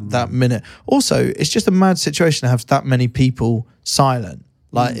nice, that minute. Also, it's just a mad situation to have that many people silent.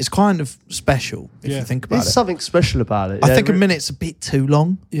 Like, it's kind of special if you think about There's it. something special about it. I think a minute's a bit too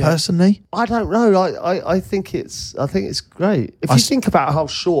long, personally. I don't know. I think it's great. If you think about how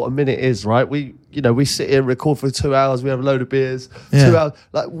short a minute is, right? We sit here and record for 2 hours. We have a load of beers. Yeah. 2 hours,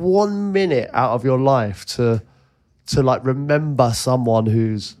 like 1 minute out of your life to like remember someone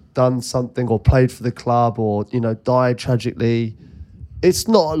who's done something or played for the club or died tragically. It's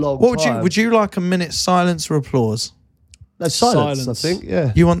not a long time. Would you like a minute's silence or applause? No, silence. Silence. I think.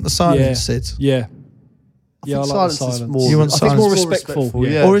 Yeah. You want the silence, Sid? Yeah. Yeah, I think like the silence is silence. more. You want I think silence? it's More respectful,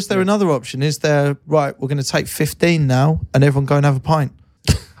 yeah. Or is there another option? Is there, right, we're going to take 15 now and everyone go and have a pint?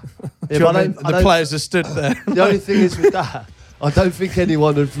 Do you know what I mean? I don't- Players are stood there. The only thing is with that, I don't think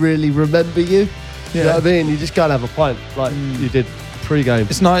anyone would really remember you. You know what I mean? You just go and have a pint like you did pre-game.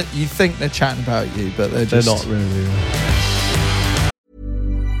 It's not, you think they're chatting about you, but they're They're just... not really.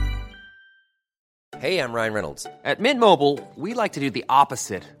 Hey, I'm Ryan Reynolds. At Mint Mobile, we like to do the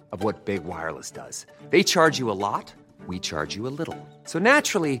opposite of what Big Wireless does. They charge you a lot, we charge you a little. So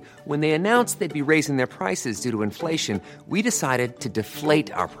naturally, when they announced they'd be raising their prices due to inflation, we decided to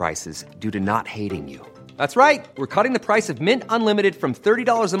deflate our prices due to not hating you. That's right. We're cutting the price of Mint Unlimited from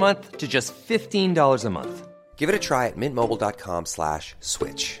 $30 a month to just $15 a month. Give it a try at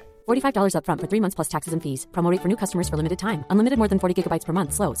mintmobile.com/switch. $45 up front for 3 months plus taxes and fees. Promo rate for new customers for limited time. Unlimited more than 40 gigabytes per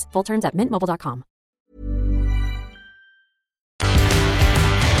month. Slows full terms at mintmobile.com.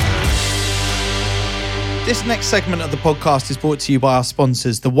 This next segment of the podcast is brought to you by our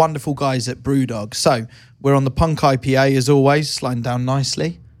sponsors, the wonderful guys at Brewdog. So we're on the Punk IPA as always, sliding down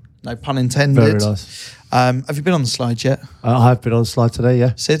nicely. No pun intended. Very nice. Have you been on the slide yet, I have been on slide today,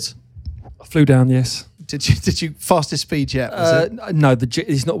 yeah. Sid? I flew down, yes. Did you fastest speed yet? Was it? No,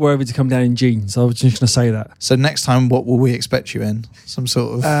 it's not worthy to come down in jeans. I was just going to say that. So next time, what will we expect you in? Some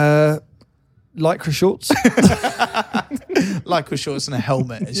sort of Lycra shorts. lycra shorts and a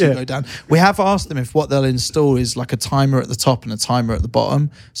helmet as you go down. We have asked them if what they'll install is like a timer at the top and a timer at the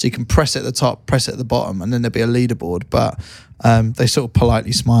bottom, so you can press it at the top, press it at the bottom, and then there'll be a leaderboard. But they sort of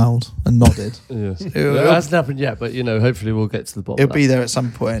politely smiled and nodded. Yeah. It It'll- hasn't happened yet, but hopefully we'll get to the bottom. It'll be there at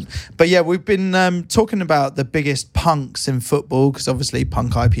some point. But yeah, we've been talking about the biggest punks in football, because obviously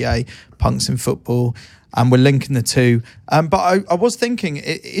Punk IPA, punks in football, and we're linking the two. But I was thinking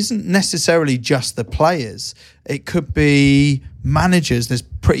it isn't necessarily just the players. It could be managers. There's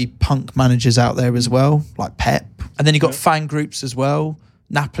pretty punk managers out there as well, like Pep. And then you've got fan groups as well.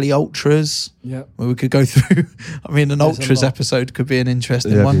 Napoli Ultras. Yeah. Where we could go through. I mean, an There's a Ultras lot. episode could be an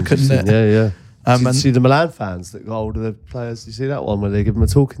interesting one, couldn't it? Yeah. Did you and- see the Milan fans that got hold of the players? You see that one where they give them a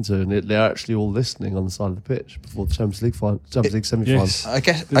talking to, and they're actually all listening on the side of the pitch before the Champions League semi-final. Yes. I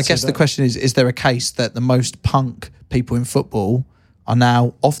guess see the that. question is there a case that the most punk people in football are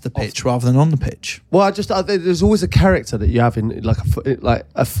now off the pitch rather than on the pitch? Well, I think there's always a character that you have in like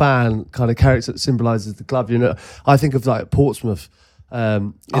a fan kind of character that symbolises the club. I think of like Portsmouth.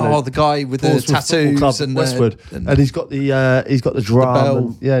 The guy with the Portsmouth Football tattoos Club, and Westwood, and he's got the drum,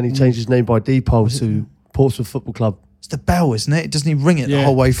 bell. and he changed his name by default to Portsmouth Football Club. it's the bell, isn't it? Doesn't he ring it the Yeah.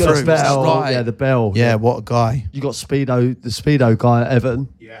 whole way Got through? the Is that bell, right? yeah, the bell. Yeah, what a guy. You got the Speedo guy at Everton.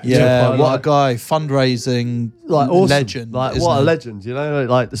 Yeah, quite what like- a guy. Fundraising Awesome. legend. Like isn't what a he? legend,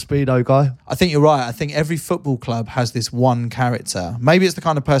 like the Speedo guy. I think you're right. I think every football club has this one character. Maybe it's the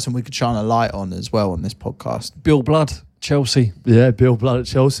kind of person we could shine a light on as well on this podcast. Bill Blood, Chelsea. Yeah, Bill Blood at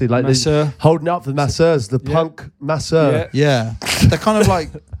Chelsea, like Masseur. holding up the masseurs, the punk masseur. Yeah. Yeah, they're kind of like,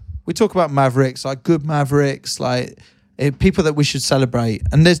 we talk about Mavericks, like good Mavericks, like people that we should celebrate.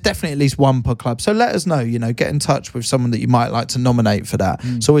 And there's definitely at least one per club. So let us know, get in touch with someone that you might like to nominate for that.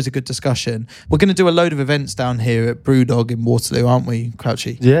 It's always a good discussion. We're going to do a load of events down here at Brewdog in Waterloo, aren't we,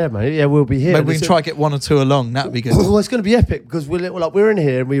 Crouchy? Yeah, mate. Yeah, we'll be here. Maybe we can try to get one or two along. That'd be good. Well, it's going to be epic because we're in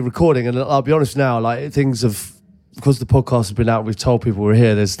here and we're recording, and I'll be honest now, like things have, because the podcast has been out, we've told people we're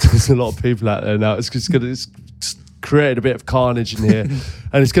here. There's a lot of people out there now. It's created a bit of carnage in here,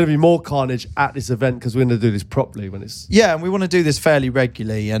 and it's going to be more carnage at this event because we're going to do this properly when it's. Yeah, and we want to do this fairly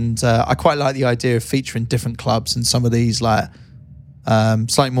regularly, and I quite like the idea of featuring different clubs and some of these like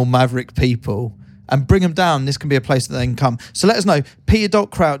slightly more maverick people. and bring them down. This can be a place that they can come. So let us know,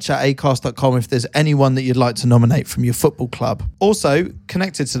 peter.crouch@acast.com if there's anyone that you'd like to nominate from your football club. Also,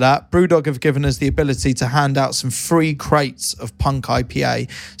 connected to that, Brewdog have given us the ability to hand out some free crates of Punk IPA.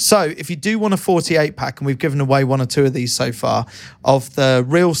 So if you do want a 48 pack, and we've given away 1 or 2 of these so far, of the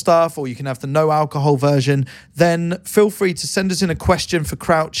real stuff, or you can have the no alcohol version, then feel free to send us in a question for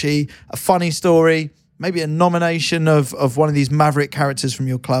Crouchy, a funny story, maybe a nomination of one of these maverick characters from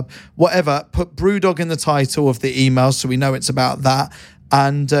your club, whatever. Put Brewdog in the title of the email so we know it's about that.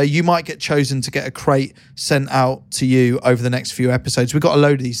 And you might get chosen to get a crate sent out to you over the next few episodes. We've got a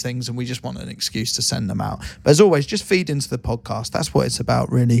load of these things and we just want an excuse to send them out. But as always, just feed into the podcast. That's what it's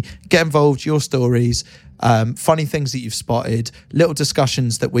about, really. Get involved, your stories, funny things that you've spotted, little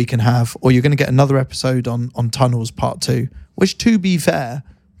discussions that we can have, or you're going to get another episode on Tunnels Part 2, which, to be fair,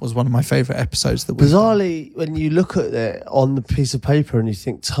 was one of my favourite episodes that we've done. Bizarrely, when you look at it on the piece of paper and you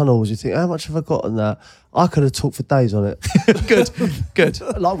think Tunnels, you think, how much have I got on that? I could have talked for days on it. Good.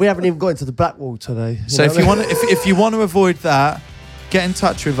 Like, we haven't even got into the Blackwall today. So if you want to avoid that, get in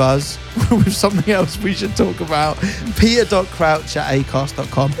touch with us with something else we should talk about.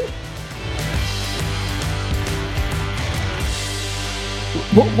 peter.crouch@acast.com.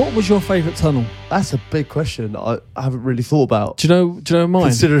 What was your favourite tunnel? That's a big question I haven't really thought about. Do you know mine?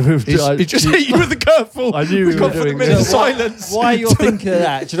 Considering He just hit you with a curveball. I knew we were doing minute of this. silence. Why you're thinking of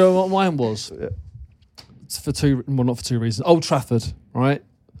that? Do you know what mine was? It's not for two reasons. Old Trafford, right?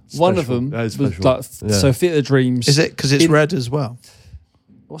 One of them That is was special. like Yeah. so Theatre Dreams. Is it because it's red as well?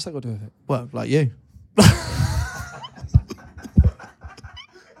 What's that got to do with it? Well, like you.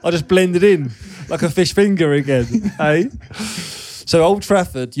 I just blended in like a fish finger again, eh? So Old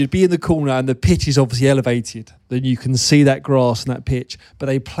Trafford, you'd be in the corner and the pitch is obviously elevated. Then you can see that grass and that pitch. But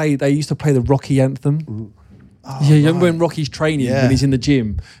they used to play the Rocky anthem. Oh, yeah, you remember when Rocky's training Yeah. when he's in the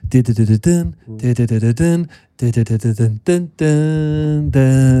gym? Dun-dun-dun-dun, dun-dun-dun-dun,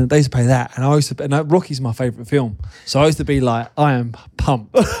 dun-dun-dun-dun-dun. They used to play that, and Rocky's my favourite film. So I used to be like, I am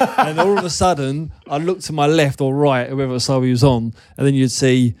pumped, and all of a sudden I looked to my left or right, whoever side he was on, and then you'd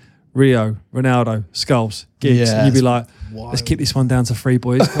see Rio, Ronaldo, Skulls, Giggs, Yeah, and you'd be it's like, let's keep this one down to 3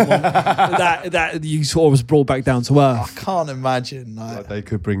 boys. Come on, that you sort of was brought back down to I earth. can't imagine. Like, they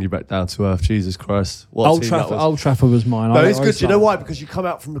could bring you back down to earth. Jesus Christ. What Old team that Trafford, was. Old Trafford was mine. No, it's good. Do you know why? Because you come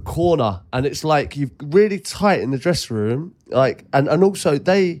out from the corner and it's like you're really tight in the dressing room. Like, and also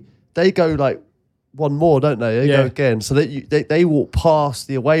they go like one more, don't they? They go again. So they walk past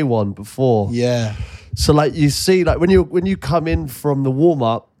the away one before. Yeah. So like you see, like when you come in from the warm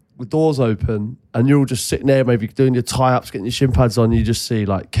up, the doors open and you're all just sitting there, maybe doing your tie ups, getting your shin pads on. You just see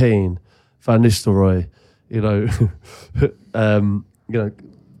like Keane, Van Nistelrooy,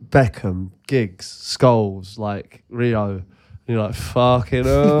 Beckham, Giggs, Scholes, like Rio. And you're like, fucking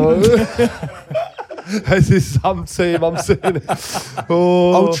hell. This is some team I'm seeing.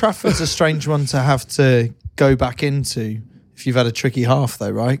 Oh. Old Trafford's a strange one to have to go back into if you've had a tricky half, though,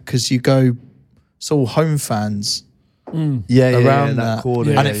 right? Because it's all home fans. Around that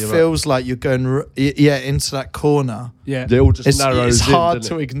corner, and it feels like you're going into that corner. Yeah, they all just narrows it's in, hard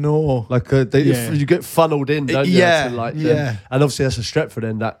doesn't to it? ignore. Like you get funneled in, don't you? Yeah, to like yeah. And obviously that's a Stretford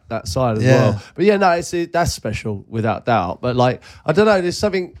end that side as Yeah. well. But yeah, no, that's special without doubt. But like I don't know, there's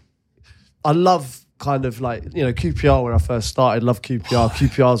something I love. Kind of like, QPR when I first started, loved QPR.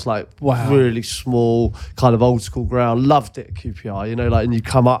 QPR's like really small, kind of old school ground. Loved it at QPR, and you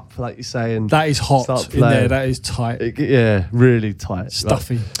come up, like you say, and that is hot start in there. playing. That is tight, really tight,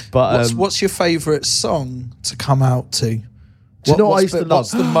 stuffy. Right? But What's your favourite song to come out to? do you know what I used to love?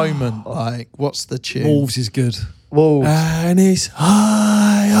 What's the moment like? What's the tune? Wolves is good. Wolves. And it's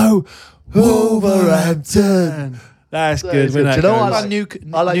hi-oh, Wolverhampton. That's good. Do you know what I like?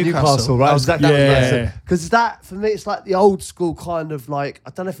 Newcastle. I like Newcastle, right? Yeah. Because that, for me, it's like the old school kind of like, I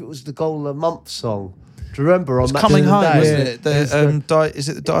don't know if it was the Goal of the Month song. Do you remember? It's on Coming Match of Home, the Day? isn't it? Is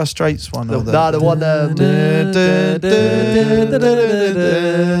it the Dire Straits one? The one.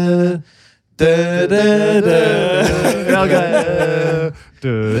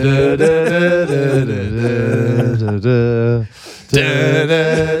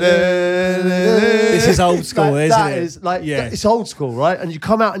 This is old school, isn't that it? Is like it's old school, right? And you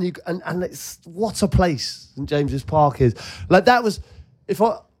come out and it's what a place St James's Park is. Like that was,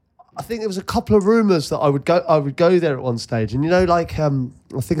 I think there was a couple of rumours that I would go there at one stage, and I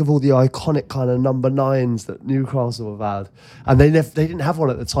think of all the iconic kind of number 9s that Newcastle have had, and they didn't have one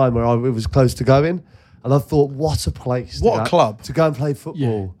at the time where it was close to going. And I thought, what a place! What a club to go and play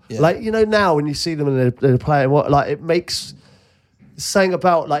football. Yeah. Like now when you see them and they're playing, it makes saying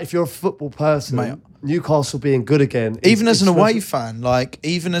about like if you're a football person, Mate, Newcastle being good again. Even as an away fan,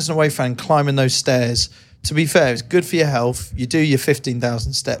 climbing those stairs, to be fair, it's good for your health. You do your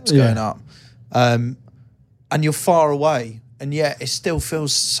 15,000 steps going up. And you're far away. And yet it still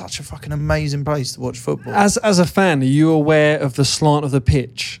feels such a fucking amazing place to watch football. As a fan, are you aware of the slant of the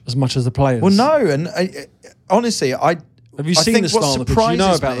pitch as much as the players? Well, no. And honestly, have you seen the slant of the pitch? You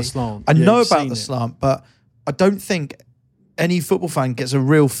know about the slant. I know about the slant, but I don't think any football fan gets a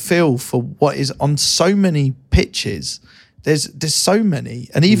real feel for what is on so many pitches. There's so many.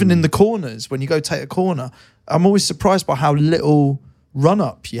 And even in the corners, when you go take a corner, I'm always surprised by how little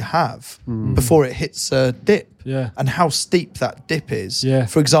run-up you have before it hits a dip. Yeah. And how steep that dip is. Yeah.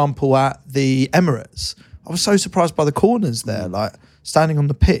 For example, at the Emirates, I was so surprised by the corners there, like standing on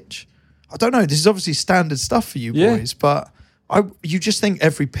the pitch. I don't know, this is obviously standard stuff for you boys, but you just think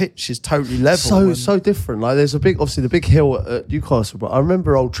every pitch is totally level. So different. Like there's obviously the big hill at Newcastle, but I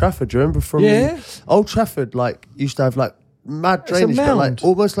remember Old Trafford. Do you remember from Old Trafford? Like used to have like mad drainage, but like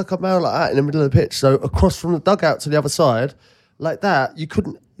almost like a mound like that in the middle of the pitch. So across from the dugout to the other side, like that, you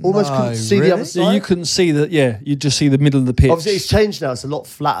couldn't see the other side. Yeah, you couldn't see that. Yeah, you just see the middle of the pitch. Obviously, it's changed now. It's a lot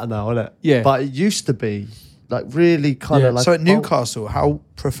flatter now, isn't it? Yeah, but it used to be like really kind of like. So at Newcastle, how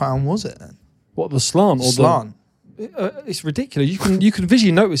profound was it then? What, the slant? It's ridiculous. You can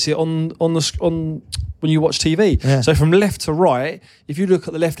visually notice it on when you watch TV. Yeah. So from left to right, if you look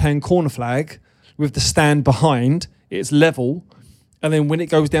at the left-hand corner flag with the stand behind, it's level, and then when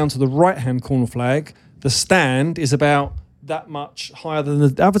it goes down to the right-hand corner flag, the stand is about that much higher than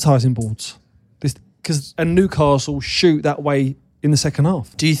the advertising boards. And Newcastle shoot that way in the second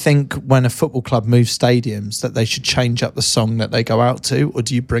half. Do you think when a football club moves stadiums that they should change up the song that they go out to, or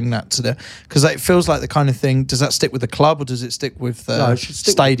do you bring that to because it feels like the kind of thing, does that stick with the club or does it stick with the no, it should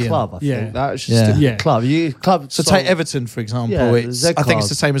stick stadium? With the club, I think. That should Yeah. stick with the club. So take Everton, for example. Yeah, I think it's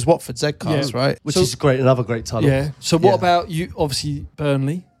the same as Watford, Z-Cars, right? Which is another great tunnel. Yeah. So what about you? Obviously,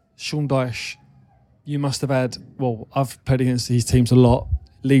 Burnley, Sean Dyche, you must have had, I've played against these teams a lot,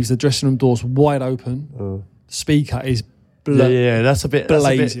 leaves the dressing room doors wide open. Speaker is that's a bit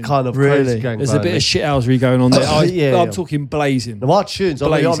kind of crazy. There's a bit of shithousery going on there. I'm talking blazing. Now, my tunes,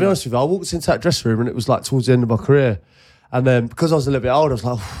 I'll be honest with you, I walked into that dressing room and it was like towards the end of my career. And then because I was a little bit older, I was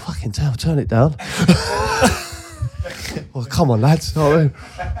like, fucking hell, turn it down. Well, come on, lads. You know what I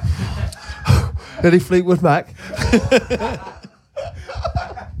mean? Any Fleetwood Mac?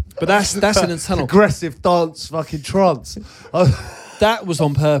 But that's an internal aggressive dance fucking trance. That was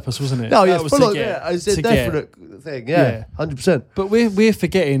on purpose, wasn't it? No, that was it's a definite thing. Yeah, 100%. But we're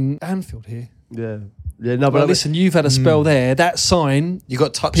forgetting Anfield here. Yeah. No, but listen, you've had a spell there. That sign, you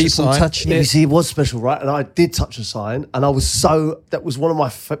got touch people touching it. You see, it was special, right? And I did touch a sign, and I was that was one of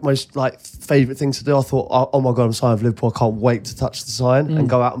my most favourite things to do. I thought, oh my god, I'm signed for Liverpool. I can't wait to touch the sign and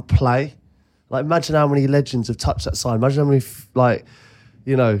go out and play. Like, imagine how many legends have touched that sign. Imagine how many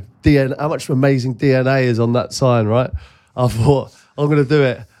DNA, how much amazing DNA is on that sign, right? I thought, I'm going to do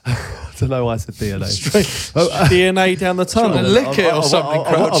it. I don't know why I said DNA. DNA down the tunnel. And lick it or something.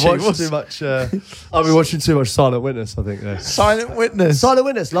 I've watched too much. I've been watching too much Silent Witness, I think. Yeah. Silent Witness. Silent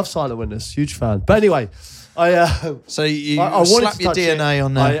Witness. Love Silent Witness. Huge fan. But anyway, so you slap your DNA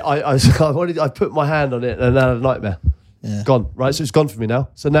on there. I put my hand on it and I had a nightmare. Yeah. Gone. Right, so it's gone for me now.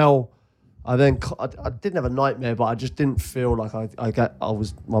 So now I didn't have a nightmare, but I just didn't feel like I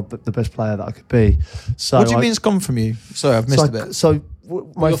was the best player that I could be. So what do you mean it's gone from you? Sorry, I've missed a bit. So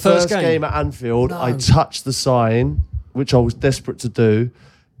my first game at Anfield, I touched the sign, which I was desperate to do.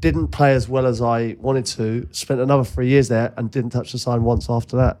 Didn't play as well as I wanted to. Spent another 3 years there and didn't touch the sign once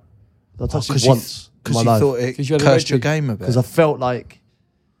after that. I touched it once. Because you thought it cursed your game a bit. Because I felt like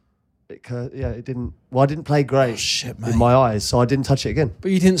it didn't. Well, I didn't play great in my eyes, so I didn't touch it again.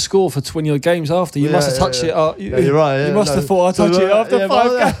 But you didn't score for 20 odd games after. You must have touched it. You're right. You must have thought I touched it after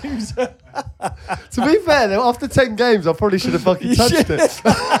 5 games. To be fair, after 10 games, I probably should have fucking touched it.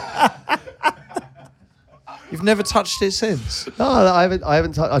 You've never touched it since? No, I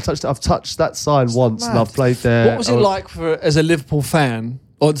haven't. Touched it. I've touched that sign once, and I've played there. What was it like as a Liverpool fan?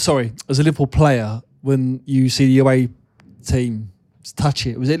 As a Liverpool player, when you see the away team touch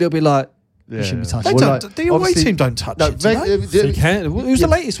it? Was it a little bit like you shouldn't be touching it? The away team don't touch it. You can. Who's the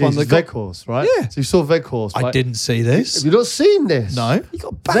latest one? Weghorst, right? Yeah. So you saw Weghorst. Right? I didn't see this. Have you not seen this? No. You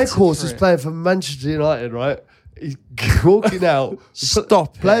got battered. Weghorst is playing for Manchester United, right? He's walking out.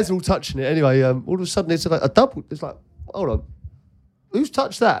 Stop. Players are all touching it. Anyway, all of a sudden it's like a double. It's like, hold on, who's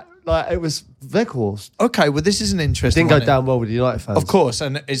touched that? Like, it was Weghorst. Okay, well, this is an interesting. Didn't go down well with the United fans, of course,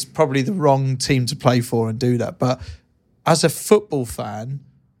 and it's probably the wrong team to play for and do that. But as a football fan,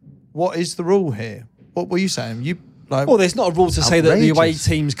 what is the rule here? What were you saying? Well, there's not a rule to say that the away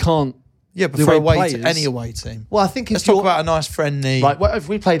teams can't Yeah, but the for away any away team. Well, I think if Let's talk about a nice friendly. right. Well, if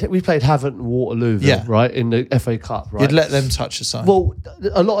we played Havant and Waterloo, right, in the FA Cup, right? You'd let them touch the sign. Well,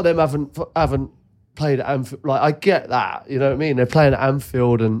 a lot of them haven't played at Anfield. Like, I get that, you know what I mean? They're playing at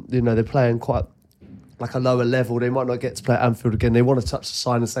Anfield, and they're playing quite like a lower level. They might not get to play at Anfield again. They want to touch the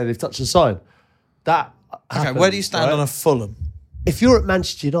sign and say they've touched the sign. That happens, where do you stand right? on a Fulham? If you're at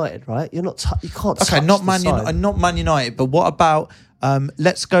Manchester United, right, you're not. You can't. Okay, touch not the Man sign. United, not Man United, but what about?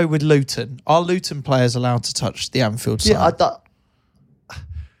 Let's go with Luton. Are Luton players allowed to touch the Anfield sign? Yeah,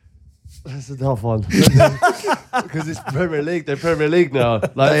 that's a tough one because it's Premier League. They're Premier League now.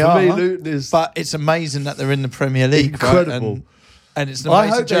 Like, They for are, me, Luton is. But it's amazing that they're in the Premier League. Incredible. Right? And it's an I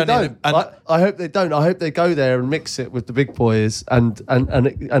amazing hope they journey. don't. I hope they don't. I hope they go there and mix it with the big boys and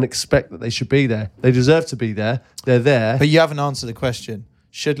expect that they should be there. They deserve to be there. They're there. But you haven't answered the question.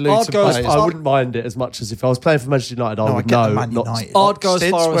 Should Luton players... I wouldn't mind it as much as if I was playing for Manchester United. I would know. Man United. I'd go as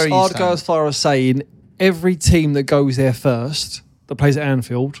Stids, far where as are you stand? far as saying every team that goes there first, that plays at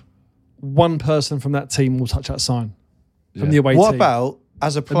Anfield, one person from that team will touch that sign from the away What team. about,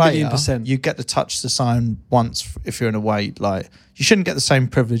 as a player, 1,000,000%. you get to touch the sign once if you're in away. Like, you shouldn't get the same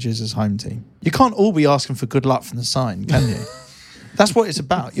privileges as home team. You can't all be asking for good luck from the sign, can you? That's what it's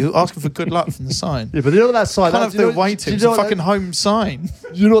about. You're asking for good luck from the sign. Yeah, but you know what that sign? Can't have the away team. It's a fucking home sign.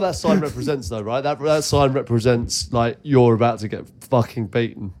 You know what that sign represents, though, right? That sign represents like you're about to get fucking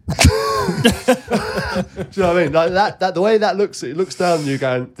beaten. Do you know what I mean? Like that the way that looks, it looks down on you,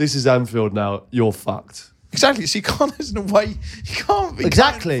 going, "This is Anfield now. You're fucked." Exactly. So you can't, as an away, you can't be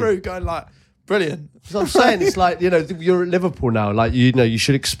Exactly. going through going like, brilliant. So I'm saying it's like, you're at Liverpool now. Like, you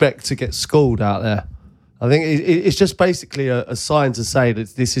should expect to get schooled out there. I think it's just basically a sign to say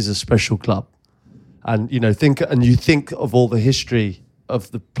that this is a special club, and you think of all the history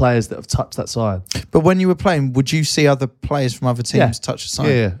of the players that have touched that sign. But when you were playing, would you see other players from other teams touch the sign?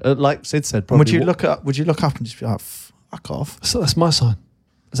 Yeah. Like Sid said, And probably. would you look up and just be like, fuck off? So that's my sign.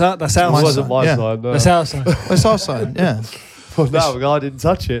 That's our It my sign. wasn't my Yeah. sign. No. That's our sign. That's our sign, yeah. Well, no, I didn't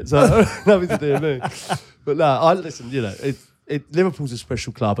touch it, so nothing to do with me. But no, listen. Liverpool's a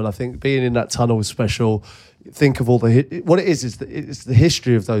special club, and I think being in that tunnel is special. Think of all what it is it's the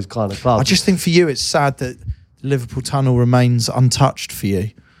history of those kind of clubs. I just think for you, it's sad that the Liverpool tunnel remains untouched for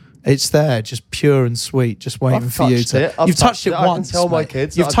you. It's there, just pure and sweet, just waiting I've for you touched to. it. I've You've touched it touched it. I can once. tell my mate.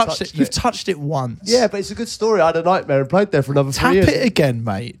 kids You've that I've touched it. touched You've it. touched it once. Yeah, but it's a good story. I had a nightmare and played there for another 3 Tap years. it again,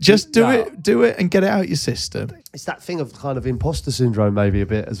 mate. Just do No. it and get it out your system. It's that thing of kind of imposter syndrome, maybe a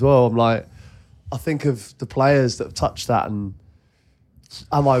bit as well. I'm like, I think of the players that have touched that, and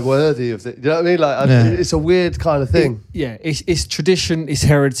am I worthy of it? You know what I mean? Like, it's a weird kind of thing. It's tradition, it's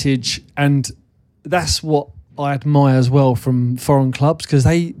heritage, and that's what I admire as well from foreign clubs, because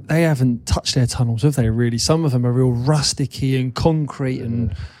they haven't touched their tunnels, have they? Really, some of them are real rusticy and concrete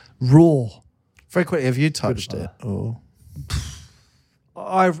and raw. Very quickly, have you touched it? Or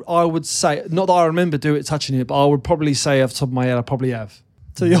I would say, not that I remember touching it, but I would probably say off the top of my head, I probably have.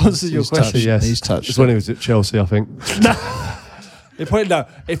 So the answer to your question, Yes, He's touched It's when he was at Chelsea, I think. If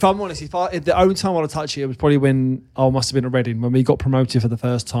I'm honest, if the only time I want to touch it was probably when I must have been at Reading, when we got promoted for the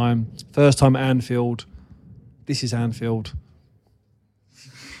first time at Anfield. This is Anfield.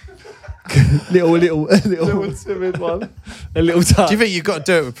 little timid one. a little touch. do you think you've got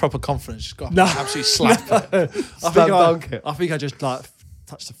to do it with proper confidence? Just got to absolutely slap it. I think I just like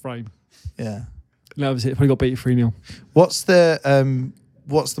touched the frame. Yeah. And that was it. Probably got beat 3-0. What's the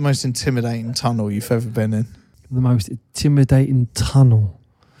most intimidating tunnel you've ever been in? The most intimidating tunnel.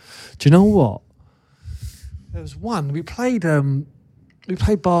 Do you know what? There was one. We played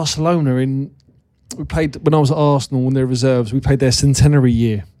Barcelona when I was at Arsenal in their reserves. We played their centenary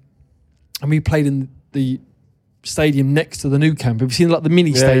year, and we played in the stadium next to the new camp. Have you seen like the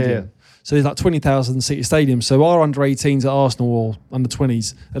mini stadium? Yeah. So there's like 20,000 seat stadium. So our under-18s at Arsenal or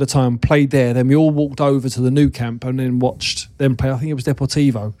under-20s at the time played there. Then we all walked over to the new camp and then watched them play. I think it was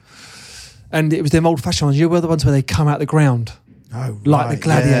Deportivo. And it was them old-fashioned ones. You were the ones where they come out the ground. Oh, Like the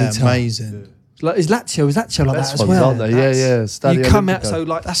Gladiator. Yeah, amazing. Like, is Lazio like Best that as ones, well? aren't they? Yeah. Stadio You come Olimpico. out, so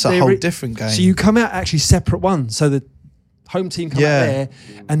like That's a they're whole different game. So you come out actually separate ones. So the home team come out there,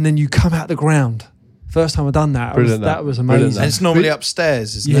 and then you come out the ground. First time I've done that, that was Brilliant. amazing. And it's normally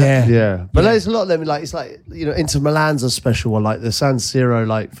upstairs, isn't it? Yeah. Yeah, but there's a lot of them. Like, it's like, Inter Milan's a special one. Like the San Siro,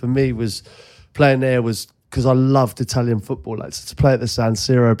 like for me, was playing there was because I loved Italian football. Like, so to play at the San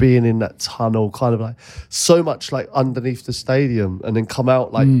Siro, being in that tunnel, kind of like so much like underneath the stadium, and then come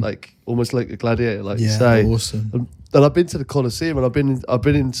out like almost like a gladiator, like you say. Awesome. And I've been to the Colosseum, and I've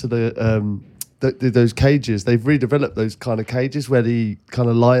been into those cages. They've redeveloped those kind of cages where the kind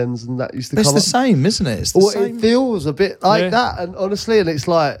of lions and that used to It's come the up. same, isn't it? It's the Well, same. it feels a bit like that, and honestly, and it's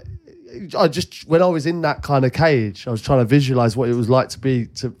like when I was in that kind of cage, I was trying to visualize what it was like to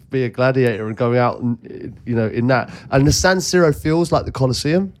be a gladiator and going out and, you know, in that. And the San Siro feels like the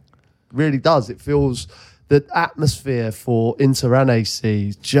Colosseum, really does. It feels the atmosphere for Inter and AC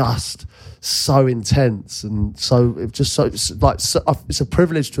is just so intense and so it's a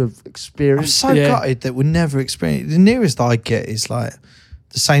privilege to have experienced. I'm so gutted that we'll never experience. The nearest I get is like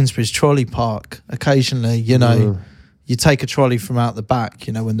the Sainsbury's trolley park. Occasionally, you know, you take a trolley from out the back,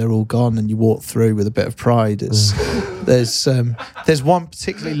 you know, when they're all gone, and you walk through with a bit of pride. There's one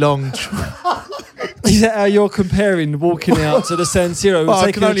particularly long. Is that how you're comparing walking out to the San Siro? Well,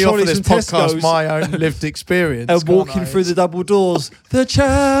 I can only offer this podcast Tesco's my own lived experience. and walking through the double doors. The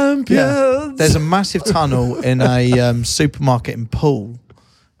champions. Yeah. There's a massive tunnel in a supermarket in Poole,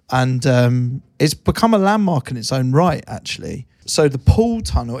 and it's become a landmark in its own right, actually. So the Poole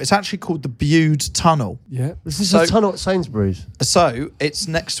Tunnel, it's actually called the Bude Tunnel. Yeah. This is a tunnel at Sainsbury's. So it's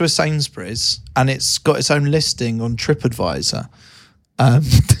next to a Sainsbury's, and it's got its own listing on TripAdvisor.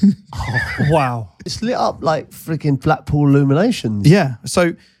 Wow. It's lit up like freaking Blackpool Illuminations. Yeah.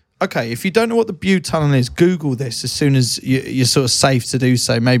 So, okay, if you don't know what the Bude Tunnel is, Google this as soon as you're sort of safe to do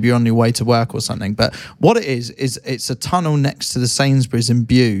so. Maybe you're on your way to work or something. But what it is it's a tunnel next to the Sainsbury's in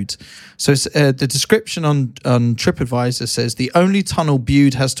Bude. So it's, the description on TripAdvisor says, the only tunnel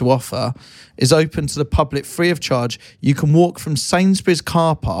Bude has to offer is open to the public free of charge. You can walk from Sainsbury's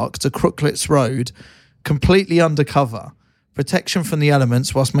car park to Crooklets Road completely undercover. Protection from the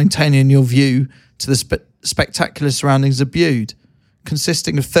elements whilst maintaining your view to the spectacular surroundings of Bude,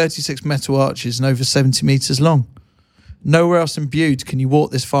 consisting of 36 metal arches and over 70 metres long. Nowhere else in Bude can you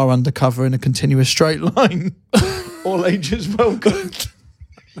walk this far undercover in a continuous straight line. All ages welcome.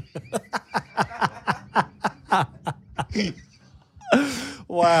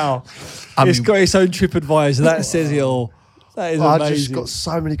 Wow. I It's mean- got its own TripAdvisor. That says it all. That is amazing. I've just got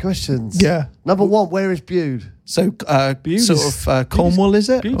so many questions. Yeah. Number one, where is Bude? So, Bude sort is- of Cornwall, is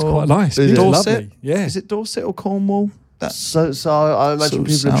it? Bude's Or quite nice. Is it? Bude's Dorset? lovely. Yeah. Is it Dorset or Cornwall? So I imagine Sort of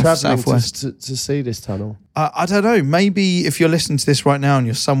people are travelling southwest. to see this tunnel. I don't know. Maybe if you're listening to this right now and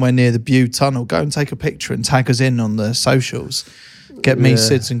you're somewhere near the Bude Tunnel, go and take a picture and tag us in on the socials. Get me, Yeah.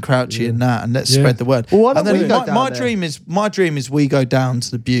 Sids, and Crouchy and that, and let's Yeah. spread the word. Well, why don't and then we go down my there? dream is we go down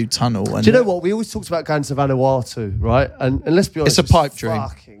to the Bude Tunnel. And Do you know what? We always talked about going to Vanuatu, right? And let's be honest, It's a pipe dream.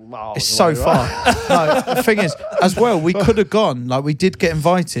 fucking miles It's so away, far. right? No, the thing is, as well, we could have gone. Like, we did get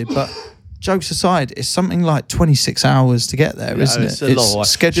invited, but jokes aside, it's something like 26 hours to get there, isn't it's it? a long way.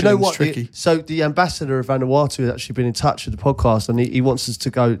 Scheduling's Do you know what? tricky. So the ambassador of Vanuatu has actually been in touch with the podcast, and he wants us to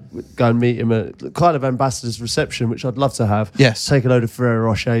go and meet him at kind of ambassador's reception, which I'd love to have. Yes. Take a load of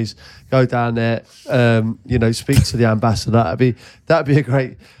Ferrero Rochers, go down there, speak to the ambassador. That'd be a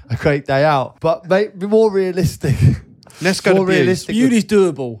great day out. But be more realistic. Let's go to more Bude. realistic. Bude's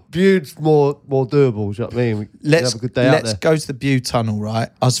doable. Bude's more doable. Do you know what I mean? We Let's have a good day out let's there. go to the Bude Tunnel, right?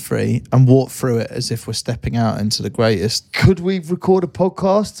 Us three, and walk through it as if we're stepping out into the greatest. Could we record a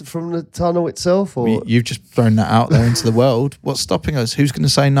podcast from the tunnel itself, or You've just thrown that out there into the world. What's stopping us? Who's going to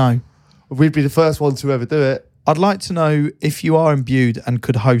say no? we'd be the first ones to ever do it? I'd like to know if you are in Bude and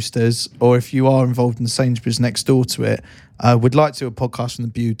could host us, or if you are involved in Sainsbury's next door to it. We'd like to do a podcast from the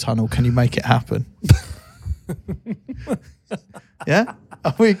Bude Tunnel. Can you make it happen? Yeah?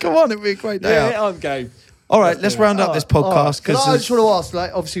 I mean, come on, it'd be a great day out. Yeah, I'm game. All right, let's round up this podcast. Can I just want to ask,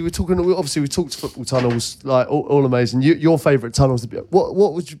 like, obviously we talked football tunnels, like all amazing. Your favourite tunnels?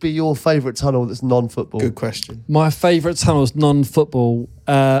 What would be your favourite tunnel that's non-football? Good question. My favourite tunnels, non-football,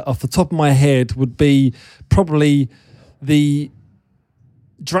 off the top of my head, would be probably the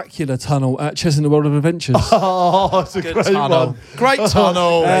Dracula tunnel at Cheshunt World of Adventures. Oh, it's a Good great tunnel. one. Great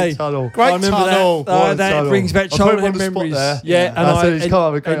tunnel. Hey. Great tunnel. Great I remember tunnel. that. What a That tunnel. brings back I put him on childhood the spot memories. there. Yeah, I said he's come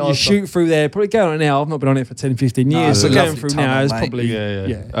up with a great and you answer. shoot through there. Probably going on it now. I've not been on it for 10, 15 years. it's so a going lovely through tunnel, now is mate. probably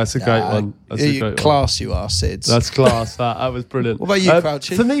Yeah. That's a great one. That's a You great class you are, Sids. That's class. That was brilliant. What about you,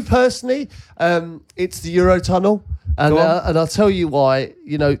 Crouchy? For me personally, it's the Euro Tunnel, and Go on. and I'll tell you why.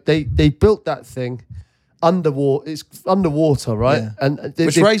 You know, they built that thing underwater. It's underwater, right? Yeah. And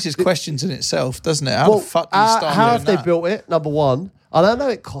Which raises questions in itself, doesn't it? How the fuck do you start how doing have they that? built it? Number one, and I know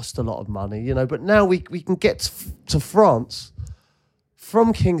it cost a lot of money, you know, but now we can get to France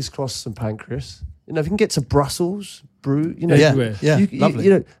from King's Cross, St Pancras. You know, if you can get to Brussels, you know, Yeah, Everywhere. yeah, lovely. you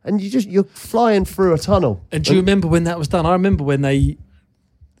know, and you're flying through a tunnel. And do you remember when that was done? I remember when they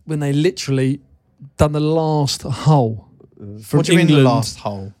literally done the last hole from What do you mean England. the last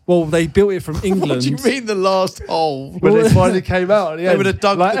hole? Well, they built it from England. What do you mean the last hole? When it finally came out, at the They end. would have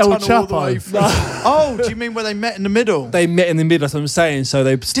dug Like the El tunnel all the Chapo. way through. Oh, do you mean where they met in the middle? They met in the middle, that's what I'm saying. So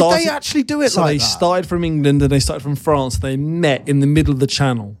they Did started. they actually do it so like they that? started from England and they started from France. They met in the middle of the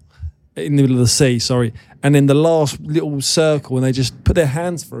channel. in the middle of the sea, sorry. And then the last little circle, and they just put their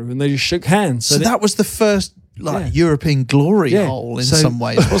hands through and they just shook hands. So that was the first European glory hole in some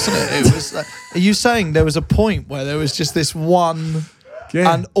ways, wasn't it? It was. Are you saying there was a point where there was just this one,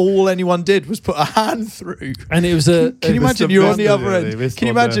 and all anyone did was put a hand through? And it was a. Can you imagine you're on the other end? Can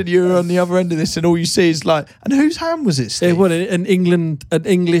you imagine you're on the other end of this, and all you see is like, and whose hand was it, Steve? It was an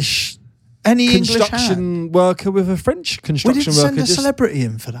English. Any construction worker with a French construction worker. We didn't send a celebrity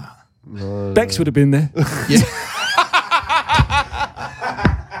in for that. No. Bex would have been there. Yeah.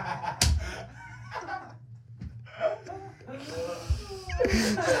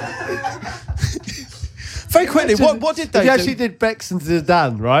 Very quickly, what did they do? Actually did Bex and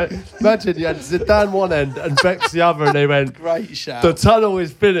Zidane, right? Imagine you had Zidane one end and Bex the other, and they went, great shout. The tunnel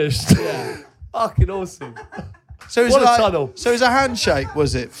is finished. Yeah. Fucking awesome. So it was what like, a tunnel. So it was a handshake,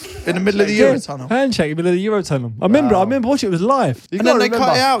 was it? In the middle of the Eurotunnel? Handshake in the middle of the Eurotunnel. I remember watching it was live. And then they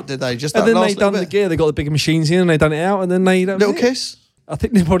cut it out, did they? Just and that then last they done little the bit? gear, they got the bigger machines in and they done it out and then they... Little kiss? I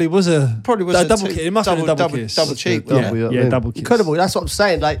think there probably was a double kiss. It must have been a double kiss. Double cheek. Double kiss. Incredible. That's what I'm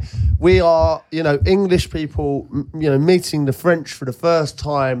saying. Like, we are, English people, meeting the French for the first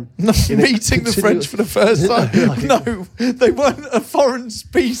time. Meeting the French for the first time. No, they weren't a foreign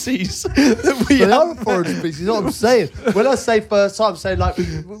species. They are a foreign species. What I'm saying. When I say first time, I'm saying like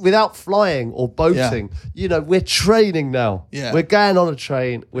without flying or boating. We're training now. Yeah. We're going on a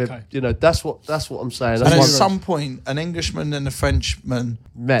train. That's what I'm saying. That's And at why- some point, an Englishman and a Frenchman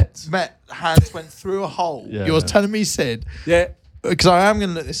met. Hands went through a hole. Yeah, You're yeah. telling me, Sid? Yeah. Because I am going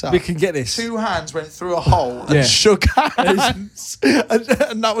to look this up. We can get this. 2 hands went through a hole and shook hands.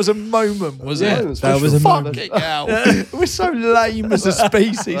 and that was a moment, wasn't Yeah, it? that was a moment. Fucking hell. We're so lame as a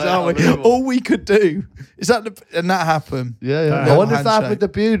species, aren't we? All we could do is that, and that happened. Yeah. No I wonder if that handshake. happened with the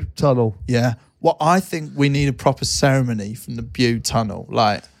Bude tunnel. Yeah. Well, I think we need a proper ceremony from the Bude Tunnel.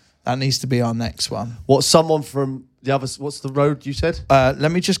 Like, that needs to be our next one. What, someone from the other... What's the road you said?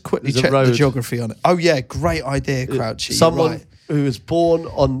 Let me just quickly There's a check the road. geography on it. Oh, yeah. Great idea, Crouchy. Someone You're right. who was born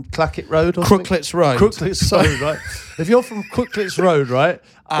on Clackett Road or something? Crooklets Road. Crooklets Road, right? If you're from Crooklets Road, right?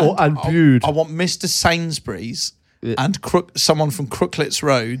 And Bude. I want Mr. Sainsbury's and someone from Crooklets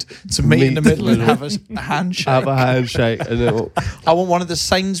Road to meet in the middle and have a handshake. Have a handshake. And then I want one of the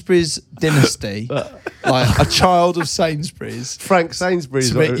Sainsbury's dynasty, like a child of Sainsbury's. Frank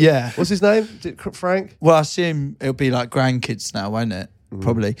Sainsbury's. Yeah. What's his name? Is it Frank? Well, I assume it'll be like grandkids now, won't it?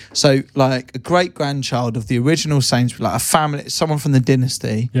 Probably. So, like a great grandchild of the original Sainsbury's, like a family, someone from the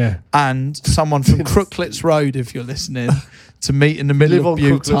dynasty, and someone from Crooklets Road, if you're listening, to meet in the middle of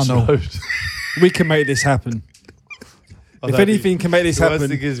Bude Tunnel. Road. We can make this happen. If anything can make this The happen,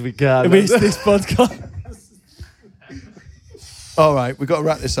 worst thing is we can. it's this podcast. All right, we've got to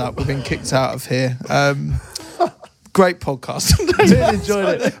wrap this up. We've been kicked out of here. Great podcast. I really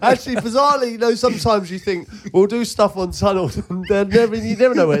enjoyed it. Actually, bizarrely, sometimes you think we'll do stuff on tunnels and you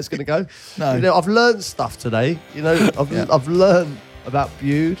never know where it's going to go. No. I've learned stuff today. I've learned about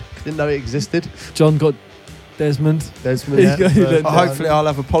Bude. Didn't know it existed. John got Desmond. Hopefully I'll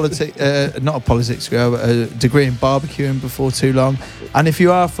have a degree in barbecuing before too long. And if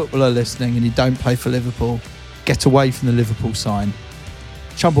you are a footballer listening and you don't play for Liverpool, get away from the Liverpool sign.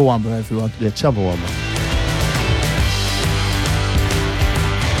 Chumbawamba, everyone. Yeah, Chumbawamba.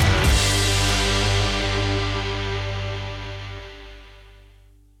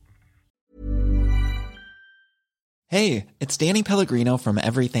 Hey, it's Danny Pellegrino from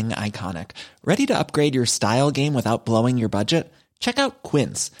Everything Iconic. Ready to upgrade your style game without blowing your budget? Check out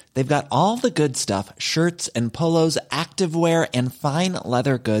Quince. They've got all the good stuff, shirts and polos, activewear, and fine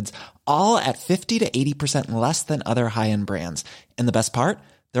leather goods, all at 50 to 80% less than other high-end brands. And the best part?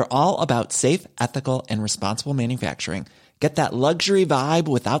 They're all about safe, ethical, and responsible manufacturing. Get that luxury vibe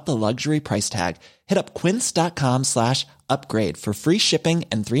without the luxury price tag. Hit up quince.com/upgrade for free shipping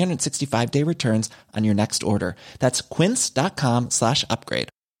and 365-day returns on your next order. That's quince.com/upgrade.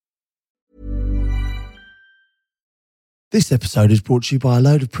 This episode is brought to you by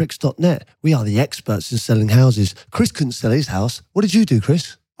AloadofPricks.net. We are the experts in selling houses. Chris couldn't sell his house. What did you do,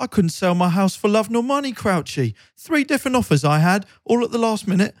 Chris? I couldn't sell my house for love nor money, Crouchy. 3 different offers I had, all at the last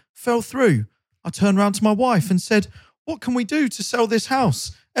minute, fell through. I turned round to my wife and said, "What can we do to sell this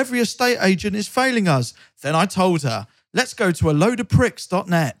house? Every estate agent is failing us." Then I told her, "Let's go to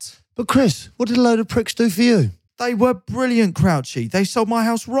AloadofPricks.net. But Chris, what did A Load of Pricks do for you? They were brilliant, Crouchy. They sold my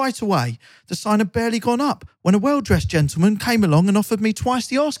house right away. The sign had barely gone up when a well-dressed gentleman came along and offered me twice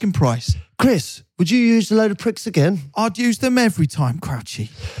the asking price. Chris, would you use A Load of Pricks again? I'd use them every time, Crouchy.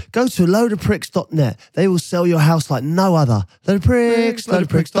 Go to AloadofPricks.net. They will sell your house like no other. Load of Pricks,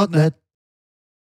 AloadofPricks.net.